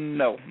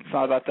 No, it's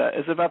not about that.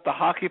 Is it about the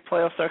hockey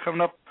playoffs that are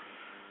coming up?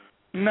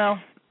 No.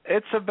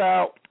 It's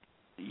about,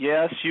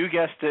 yes, you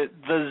guessed it,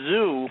 the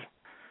zoo,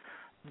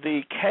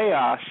 the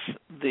chaos,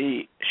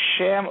 the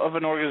sham of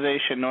an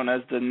organization known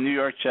as the New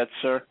York Jets,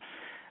 sir.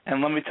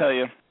 And let me tell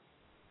you,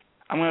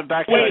 I'm going to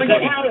backtrack. Wait a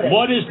second.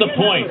 What is the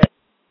point?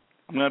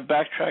 I'm going to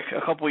backtrack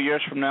a couple of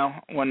years from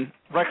now when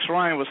Rex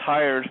Ryan was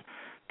hired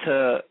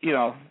to,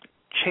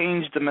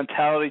 change the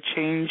mentality,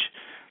 change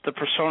the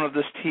persona of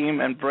this team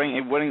and bring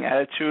a winning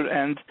attitude.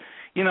 And,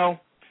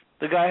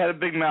 the guy had a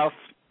big mouth.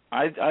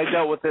 I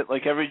dealt with it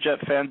like every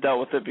Jet fan dealt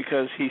with it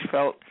because he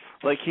felt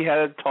like he had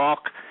to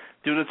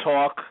do the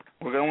talk.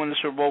 We're going to win the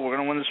Super Bowl. We're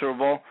going to win the Super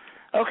Bowl.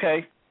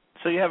 Okay,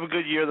 so you have a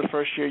good year the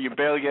first year. You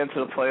barely get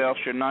into the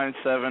playoffs. You're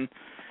 9-7.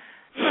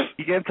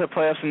 You get into the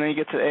playoffs, and then you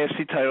get to the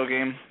AFC title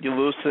game. You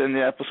lose to the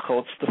Indianapolis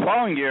Colts. The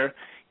following year,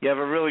 you have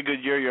a really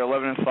good year. You're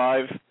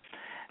 11-5,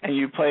 and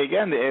you play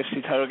again the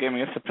AFC title game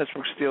against the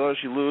Pittsburgh Steelers.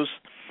 You lose.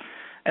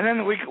 And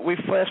then we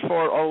fast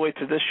forward all the way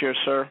to this year,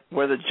 sir,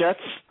 where the Jets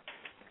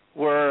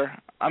were,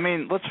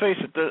 let's face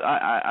it,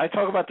 I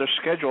talk about their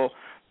schedule.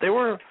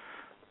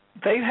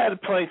 They had to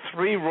play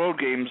 3 road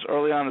games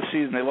early on in the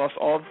season. They lost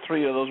all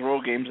 3 of those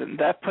road games, and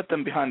that put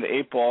them behind the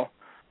 8 ball,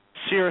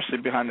 seriously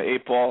behind the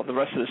 8 ball the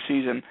rest of the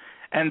season.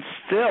 And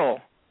still,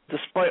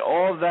 despite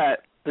all of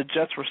that, the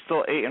Jets were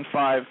still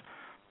 8-5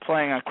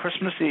 playing on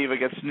Christmas Eve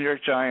against the New York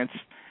Giants.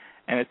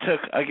 And it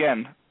took,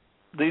 again,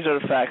 these are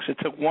the facts, it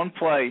took one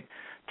play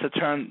to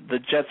turn the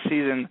Jets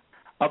season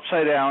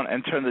upside down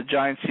and turn the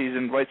Giants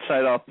season right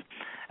side up.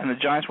 And the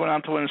Giants went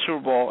on to win the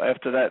Super Bowl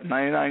after that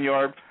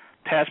 99-yard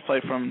pass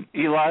play from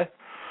Eli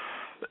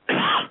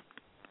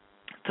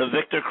to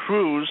Victor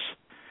Cruz.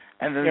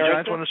 And then the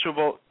Giants won the Super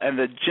Bowl. And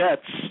the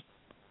Jets,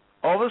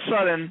 all of a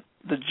sudden,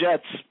 the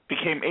Jets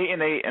became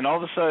 8-8, and all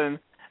of a sudden,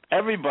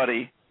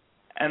 everybody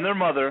and their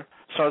mother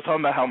started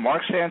talking about how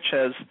Mark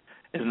Sanchez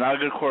is not a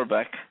good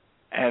quarterback.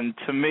 And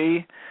to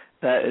me,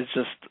 that is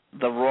just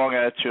the wrong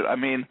attitude.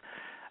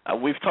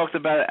 We've talked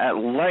about it at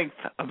length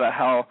about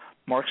how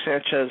Mark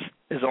Sanchez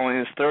is only in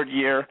his 3rd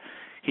year.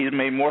 He's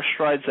made more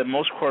strides than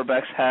most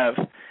quarterbacks have.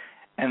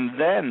 And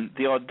then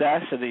the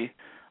audacity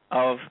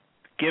of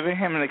giving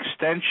him an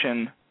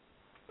extension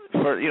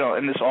for,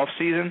 in this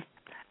offseason,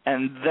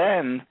 and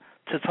then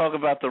to talk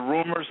about the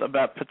rumors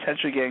about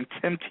potentially getting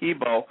Tim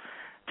Tebow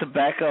to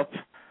back up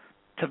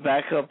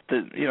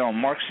the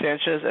Mark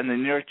Sanchez and the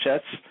New York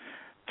Jets.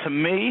 To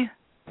me,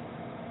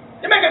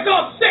 you make us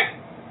all sick.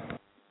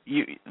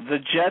 The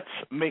Jets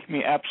make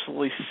me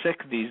absolutely sick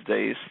these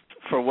days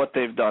for what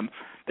they've done.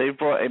 They've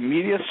brought a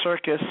media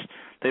circus.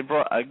 They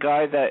brought a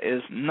guy that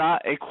is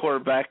not a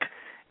quarterback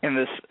in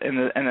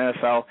the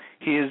NFL.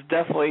 He is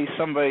definitely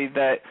somebody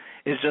that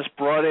is just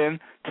brought in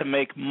to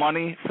make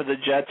money for the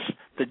Jets.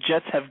 The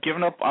Jets have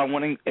given up on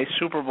winning a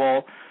Super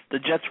Bowl. The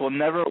Jets will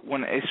never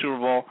win a Super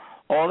Bowl.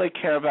 All they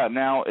care about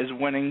now is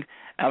winning,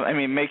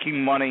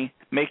 making money,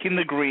 making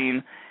the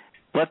green.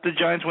 Let the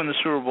Giants win the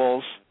Super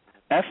Bowls.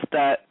 F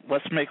that.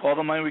 Let's make all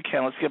the money we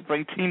can. Let's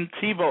bring Team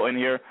Tebow in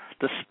here,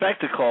 the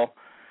spectacle.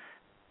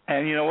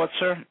 And you know what,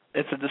 sir?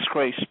 It's a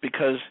disgrace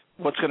because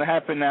what's going to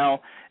happen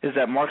now is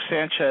that Mark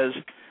Sanchez,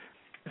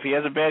 if he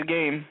has one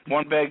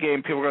bad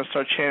game, people are going to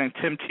start chanting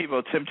Tim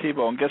Tebow, Tim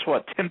Tebow. And guess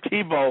what? Tim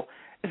Tebow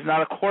is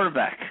not a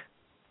quarterback.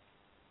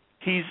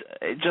 He's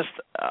just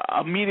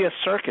a media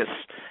circus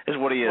is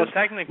what he is. Well,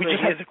 technically,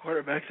 he is a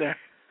quarterback there.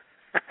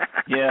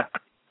 Yeah.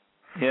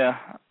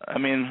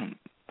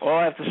 All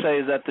I have to say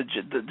is that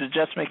the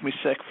Jets make me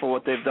sick for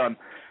what they've done.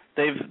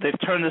 They've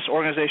turned this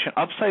organization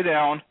upside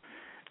down.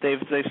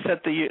 They've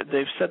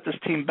set this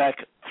team back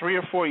 3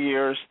 or 4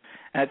 years,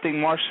 and I think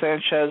Mark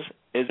Sanchez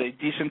is a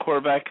decent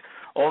quarterback.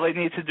 All they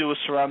need to do is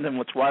surround him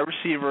with wide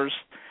receivers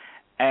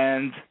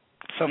and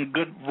some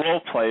good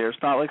role players,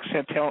 not like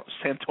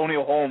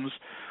Santonio Holmes,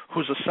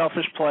 who's a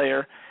selfish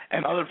player,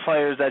 and other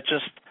players that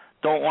just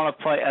don't want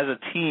to play as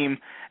a team.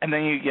 And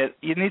then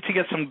you need to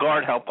get some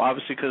guard help,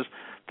 obviously, because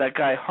that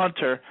guy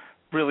Hunter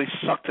really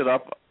sucked it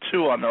up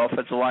too on the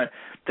offensive line.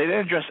 They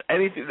didn't address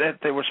anything that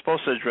they were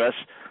supposed to address.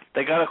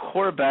 They got a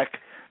quarterback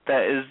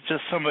that is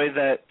just somebody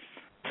that,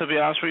 to be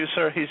honest with you,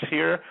 sir, he's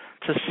here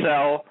to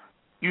sell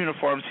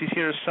uniforms. He's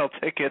here to sell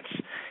tickets.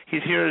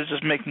 He's here to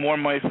just make more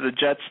money for the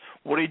Jets.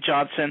 Woody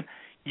Johnson,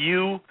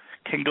 you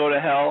can go to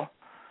hell.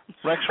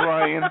 Rex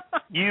Ryan,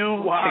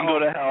 you can go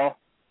to hell.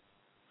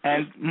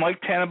 And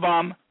Mike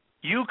Tannenbaum,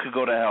 you could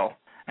go to hell.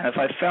 And if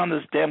I found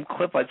this damn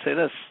clip, I'd say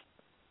this.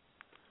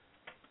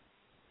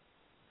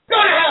 Go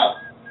to hell!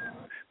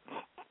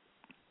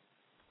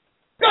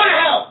 Go to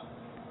hell!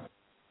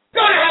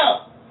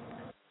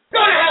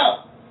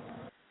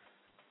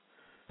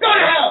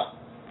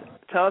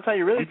 Tell us how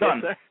you really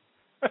feel, sir.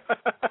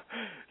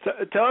 So,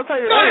 tell us how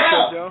you Go really to feel,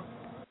 hell. Joe.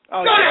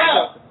 Oh, Go to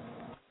hell.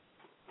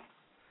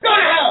 Go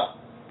to hell.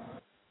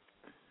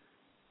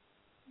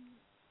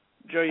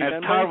 Joe, you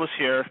if Todd was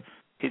here,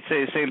 he'd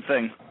say the same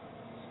thing.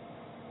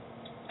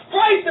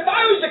 Christ, if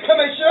I was the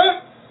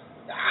commissioner,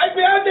 I'd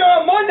be out there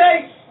on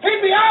Monday.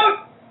 He'd be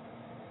out.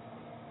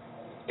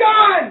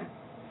 Gone.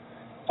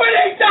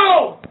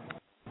 Finito.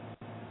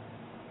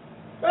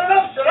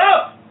 Enough, shut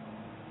up.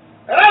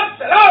 Enough,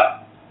 shut up.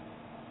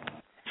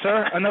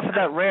 Sir, enough of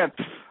that rant.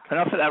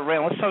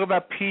 Let's talk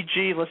about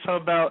PG. Let's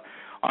talk about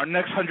our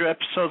next 100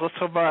 episodes. Let's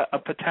talk about a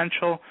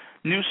potential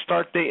new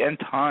start date and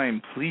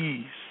time,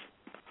 please.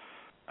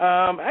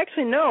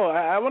 Actually, no.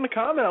 I want to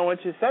comment on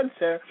what you said,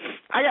 sir.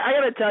 I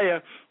got to tell you,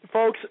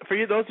 folks, for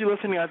you, those of you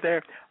listening out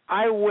there,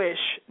 I wish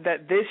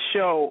that this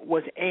show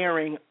was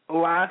airing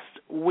last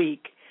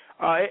week.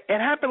 It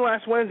happened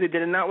last Wednesday,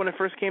 did it not, when it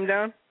first came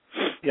down?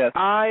 Yes.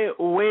 I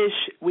wish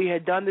we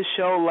had done the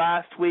show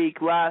last week,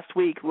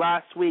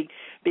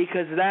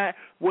 because that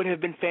would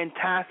have been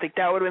fantastic.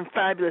 That would have been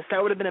fabulous.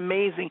 That would have been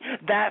amazing.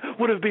 That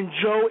would have been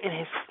Joe in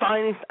his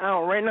finest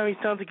hour. Right now he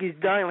sounds like he's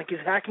dying, like he's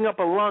hacking up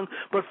a lung.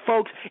 But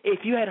folks, if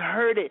you had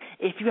heard it,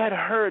 if you had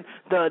heard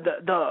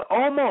the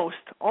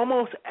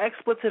almost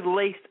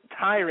expletive-laced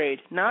tirade,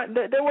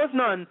 there was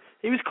none.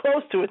 He was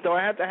close to it though.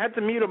 I had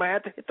to mute him. I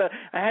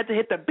had to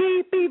hit the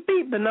beep beep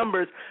beep the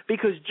numbers,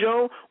 because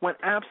Joe went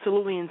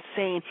absolutely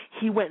insane.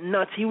 He went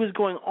nuts. He was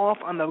going off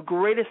on the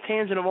greatest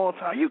tangent of all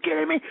time. Are you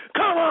kidding me?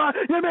 Come on,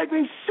 you make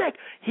me sick.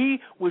 He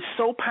was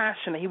so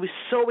passionate. He was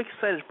so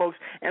excited, folks.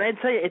 And I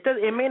tell you,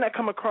 it may not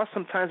come across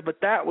sometimes, but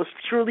that was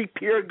truly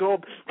pure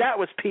gold. That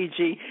was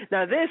PG.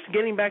 Now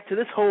getting back to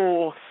this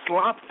whole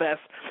slop fest,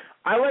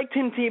 I like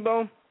Tim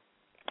Tebow.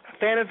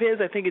 Fan of his.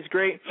 I think it's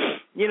great,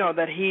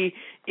 that he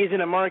is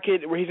in a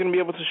market where he's going to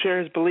be able to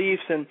share his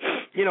beliefs and,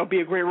 be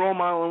a great role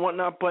model and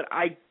whatnot. But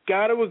I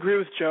got to agree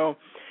with Joe.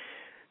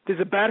 There's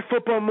a bad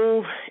football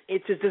move.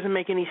 It just doesn't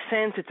make any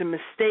sense. It's a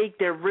mistake.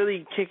 They're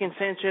really kicking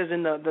Sanchez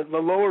in the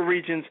lower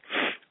regions.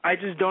 I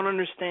just don't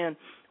understand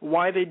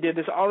why they did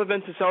this. Other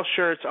than to sell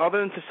shirts, other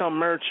than to sell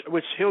merch,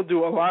 which he'll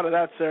do a lot of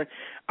that, sir.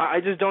 I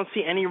just don't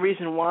see any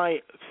reason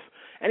why,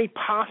 any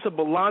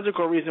possible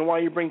logical reason why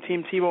you bring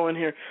Team Tebow in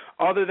here,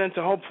 other than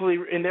to hopefully,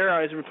 in their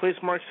eyes, replace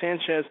Mark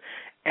Sanchez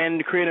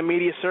and create a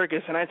media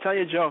circus. And I tell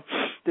you, Joe,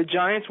 the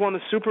Giants won the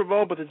Super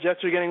Bowl, but the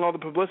Jets are getting all the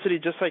publicity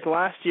just like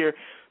last year.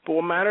 But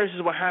what matters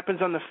is what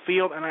happens on the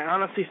field, and I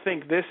honestly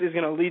think this is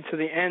going to lead to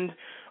the end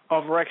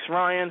of Rex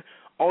Ryan.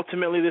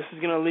 Ultimately, this is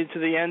going to lead to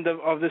the end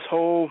of this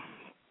whole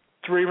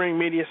three-ring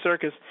media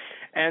circus.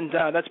 And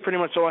that's pretty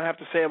much all I have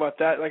to say about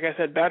that. Like I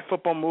said, bad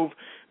football move,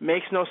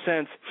 makes no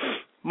sense.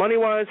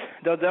 Money-wise,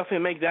 they'll definitely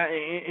make that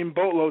in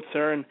boatloads,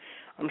 sir, and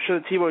I'm sure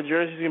the Tebow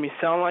jersey is going to be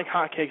selling like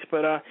hotcakes,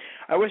 but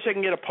I wish I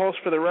can get a pulse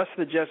for the rest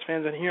of the Jets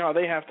fans and hear how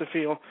they have to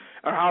feel,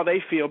 or how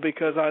they feel,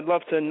 because I'd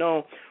love to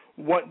know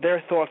what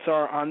their thoughts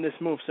are on this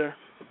move, sir.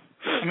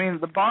 I mean,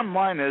 the bottom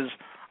line is,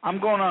 I'm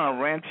going on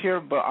a rant here,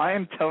 but I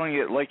am telling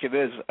it like it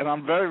is, and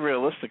I'm very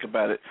realistic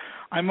about it.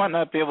 I might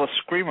not be able to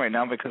scream right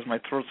now because my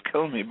throat's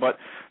killing me, but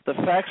the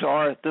facts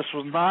are this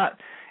was not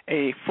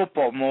a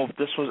football move.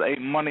 This was a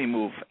money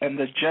move, and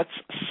the Jets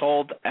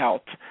sold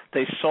out.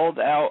 They sold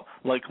out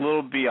like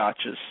little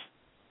biatches.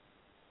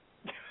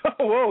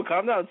 Whoa,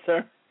 calm down,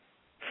 sir.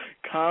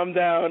 Calm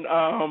down.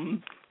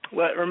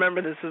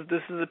 Remember, this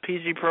is a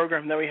PG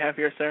program that we have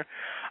here, sir.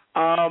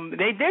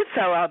 They did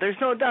sell out. There's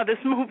no doubt. This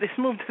move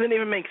doesn't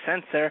even make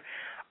sense, sir.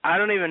 I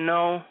don't even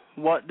know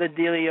what the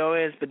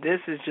dealio is, but this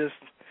is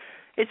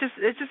it's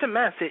just a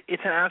mess.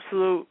 It's an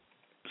absolute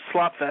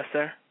slop fest,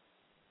 sir.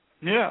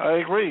 Yeah, I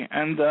agree.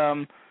 And,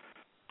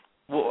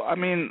 I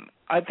mean,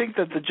 I think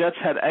that the Jets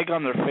had egg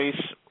on their face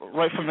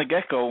right from the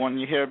get-go when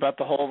you hear about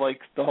the whole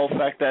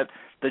fact that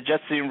the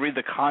Jets didn't read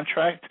the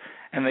contract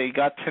and they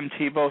got Tim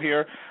Tebow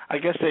here. I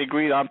guess they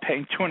agreed on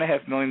paying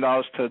 $2.5 million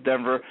to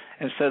Denver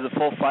instead of the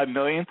full $5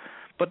 million.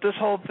 But this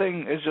whole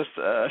thing is just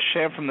a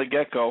sham from the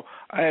get-go.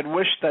 I had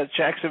wished that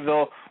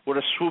Jacksonville would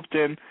have swooped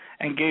in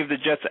and gave the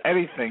Jets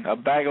anything, a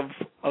bag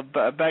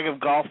of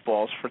golf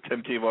balls for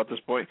Tim Tebow at this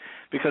point,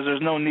 because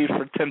there's no need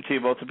for Tim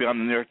Tebow to be on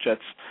the New York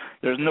Jets.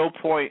 There's no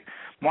point.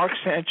 Mark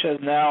Sanchez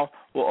now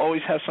will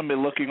always have somebody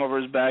looking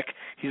over his back.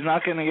 He's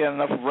not going to get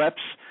enough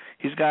reps.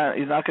 He's not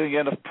going to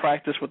get enough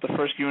practice with the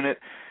first unit.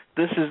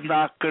 This is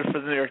not good for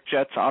the New York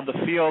Jets on the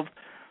field.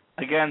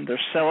 Again, they're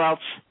sellouts.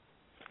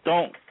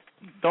 Don't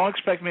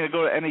expect me to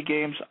go to any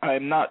games. I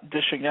am not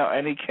dishing out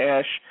any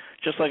cash,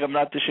 just like I'm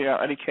not dishing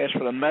out any cash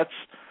for the Mets.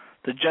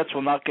 The Jets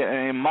will not get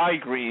any of my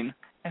green,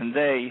 and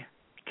they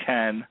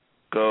can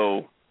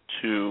go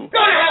to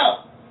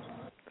hell!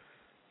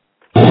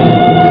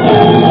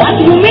 What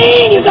do you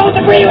mean you don't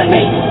agree with me?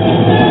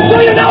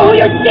 Do you know who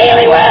you're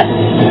dealing with?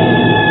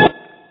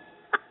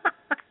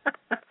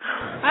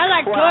 I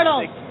like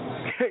turtles.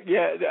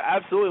 Yeah,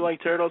 absolutely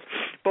like turtles.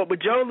 But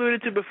what Joe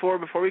alluded to before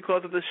we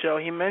close up the show,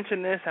 he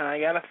mentioned this, and I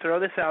got to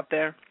throw this out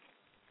there.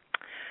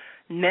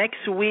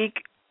 Next week,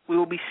 we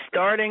will be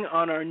starting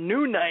on our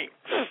new night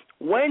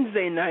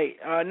Wednesday night.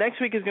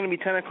 Next week is going to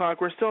be 10 o'clock.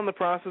 We're still in the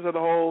process of the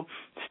whole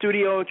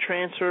studio,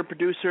 transfer,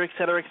 producer, et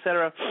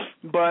cetera,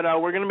 but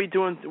we're going to be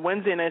doing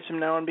Wednesday nights from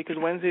now on because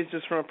Wednesdays,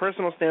 just from a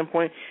personal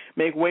standpoint,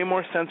 make way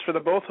more sense for the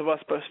both of us,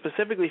 but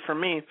specifically for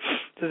me,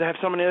 because I have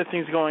so many other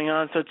things going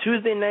on. So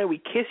Tuesday night, we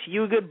kiss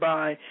you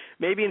goodbye.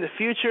 Maybe in the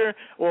future,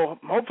 well,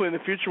 hopefully in the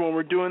future when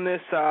we're doing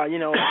this,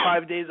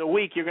 5 days a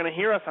week, you're going to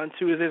hear us on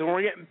Tuesdays when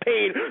we're getting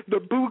paid the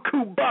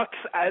buku bucks,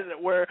 as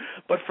it were.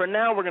 But for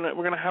now, we're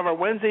gonna have our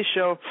Wednesday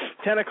show,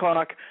 10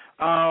 o'clock,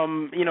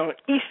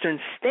 Eastern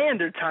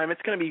Standard Time.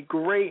 It's going to be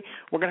great.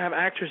 We're going to have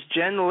actress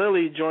Jen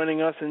Lilly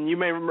joining us, and you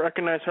may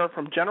recognize her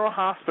from General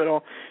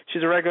Hospital.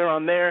 She's a regular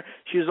on there.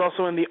 She was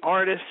also in The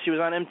Artist. She was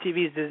on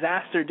MTV's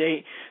Disaster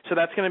Date. So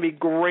that's going to be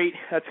great.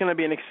 That's going to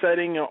be an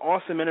exciting,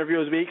 awesome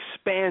interview as we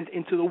expand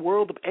into the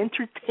world of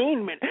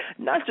entertainment,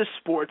 not just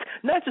sports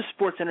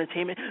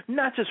entertainment,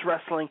 not just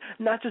wrestling,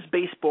 not just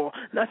baseball,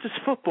 not just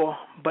football,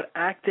 but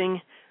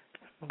acting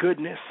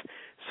goodness.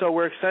 So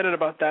we're excited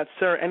about that.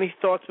 Sir, any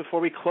thoughts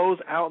before we close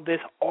out this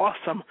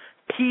awesome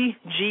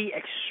PG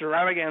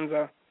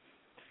extravaganza?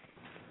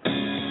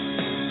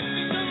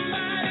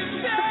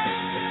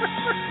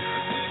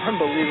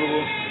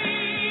 Unbelievable.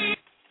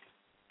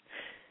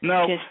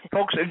 No,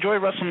 folks, enjoy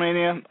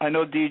WrestleMania. I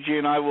know DG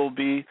and I will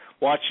be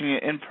watching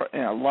it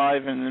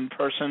live and in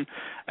person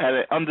at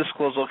an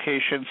undisclosed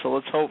location, so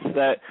let's hope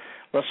that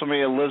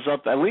WrestleMania lives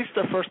up, at least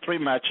the first 3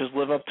 matches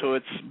live up to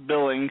its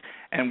billing,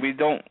 and we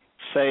don't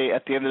say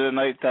at the end of the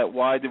night that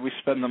why did we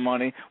spend the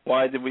money,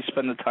 why did we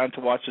spend the time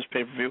to watch this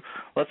pay-per-view.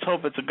 Let's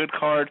hope it's a good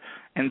card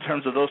in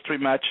terms of those 3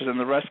 matches, and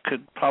the rest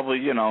could probably,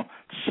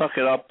 suck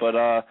it up, but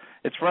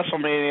it's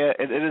WrestleMania.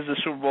 It is the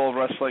Super Bowl of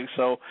wrestling,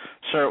 so,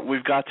 sir,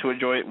 we've got to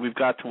enjoy it. We've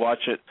got to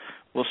watch it.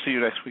 We'll see you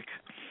next week.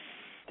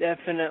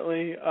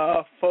 Definitely.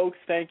 Folks,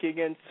 thank you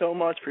again so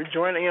much for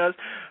joining us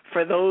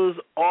for those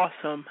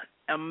awesome,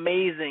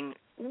 amazing,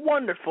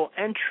 wonderful,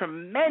 and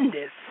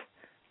tremendous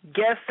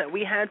guests that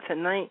we had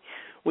tonight.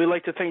 We'd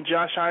like to thank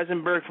Josh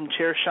Eisenberg from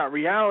Chair Shot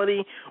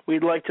Reality.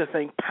 We'd like to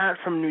thank Pat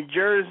from New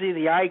Jersey,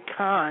 the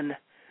icon.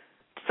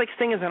 It's like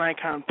Sting is an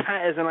icon.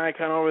 Pat is an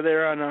icon over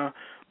there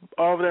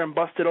on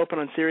Busted Open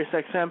on Sirius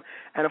XM.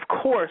 And, of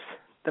course,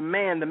 the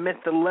man, the myth,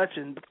 the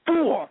legend, the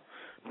fool,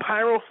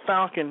 Pyro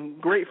Falcon,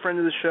 great friend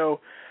of the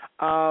show.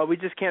 We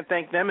just can't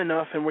thank them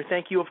enough, and we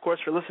thank you, of course,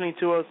 for listening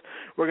to us.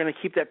 We're going to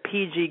keep that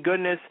PG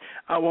goodness.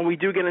 When we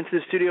do get into the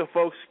studio,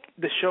 folks,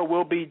 the show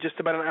will be just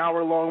about an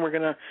hour long. We're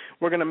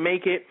gonna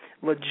make it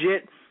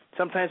legit.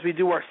 Sometimes we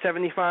do our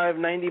 75,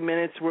 90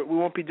 minutes. We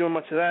won't be doing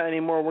much of that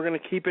anymore. We're going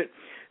to keep it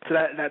to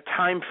that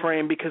time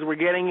frame because we're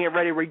getting it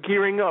ready. We're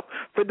gearing up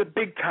for the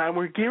big time.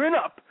 We're gearing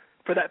up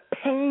for that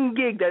paying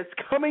gig that's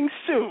coming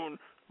soon.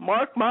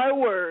 Mark my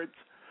words.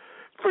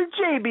 For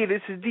JB,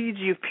 this is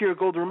DG of Pure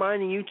Gold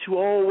reminding you to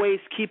always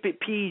keep it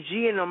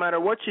PG, and no matter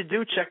what you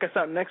do, check us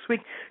out next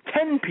week,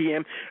 10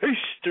 p.m.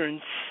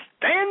 Eastern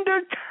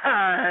Standard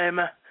Time.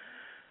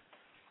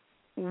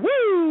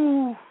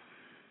 Woo!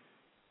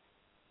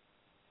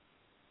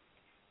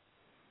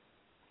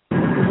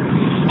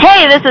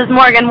 Hey, this is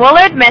Morgan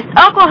Woolard, Miss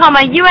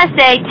Oklahoma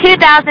USA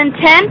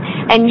 2010,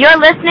 and you're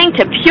listening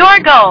to Pure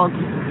Gold.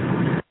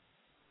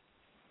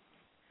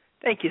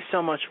 Thank you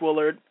so much,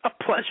 Woolard. A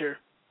pleasure.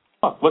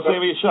 What's the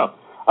name of your show?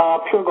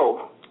 Pure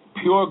Gold.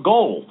 Pure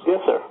Gold.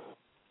 Yes, sir.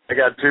 I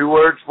got 2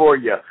 words for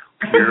you.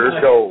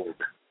 Pure Gold.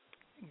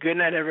 Good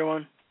night,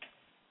 everyone.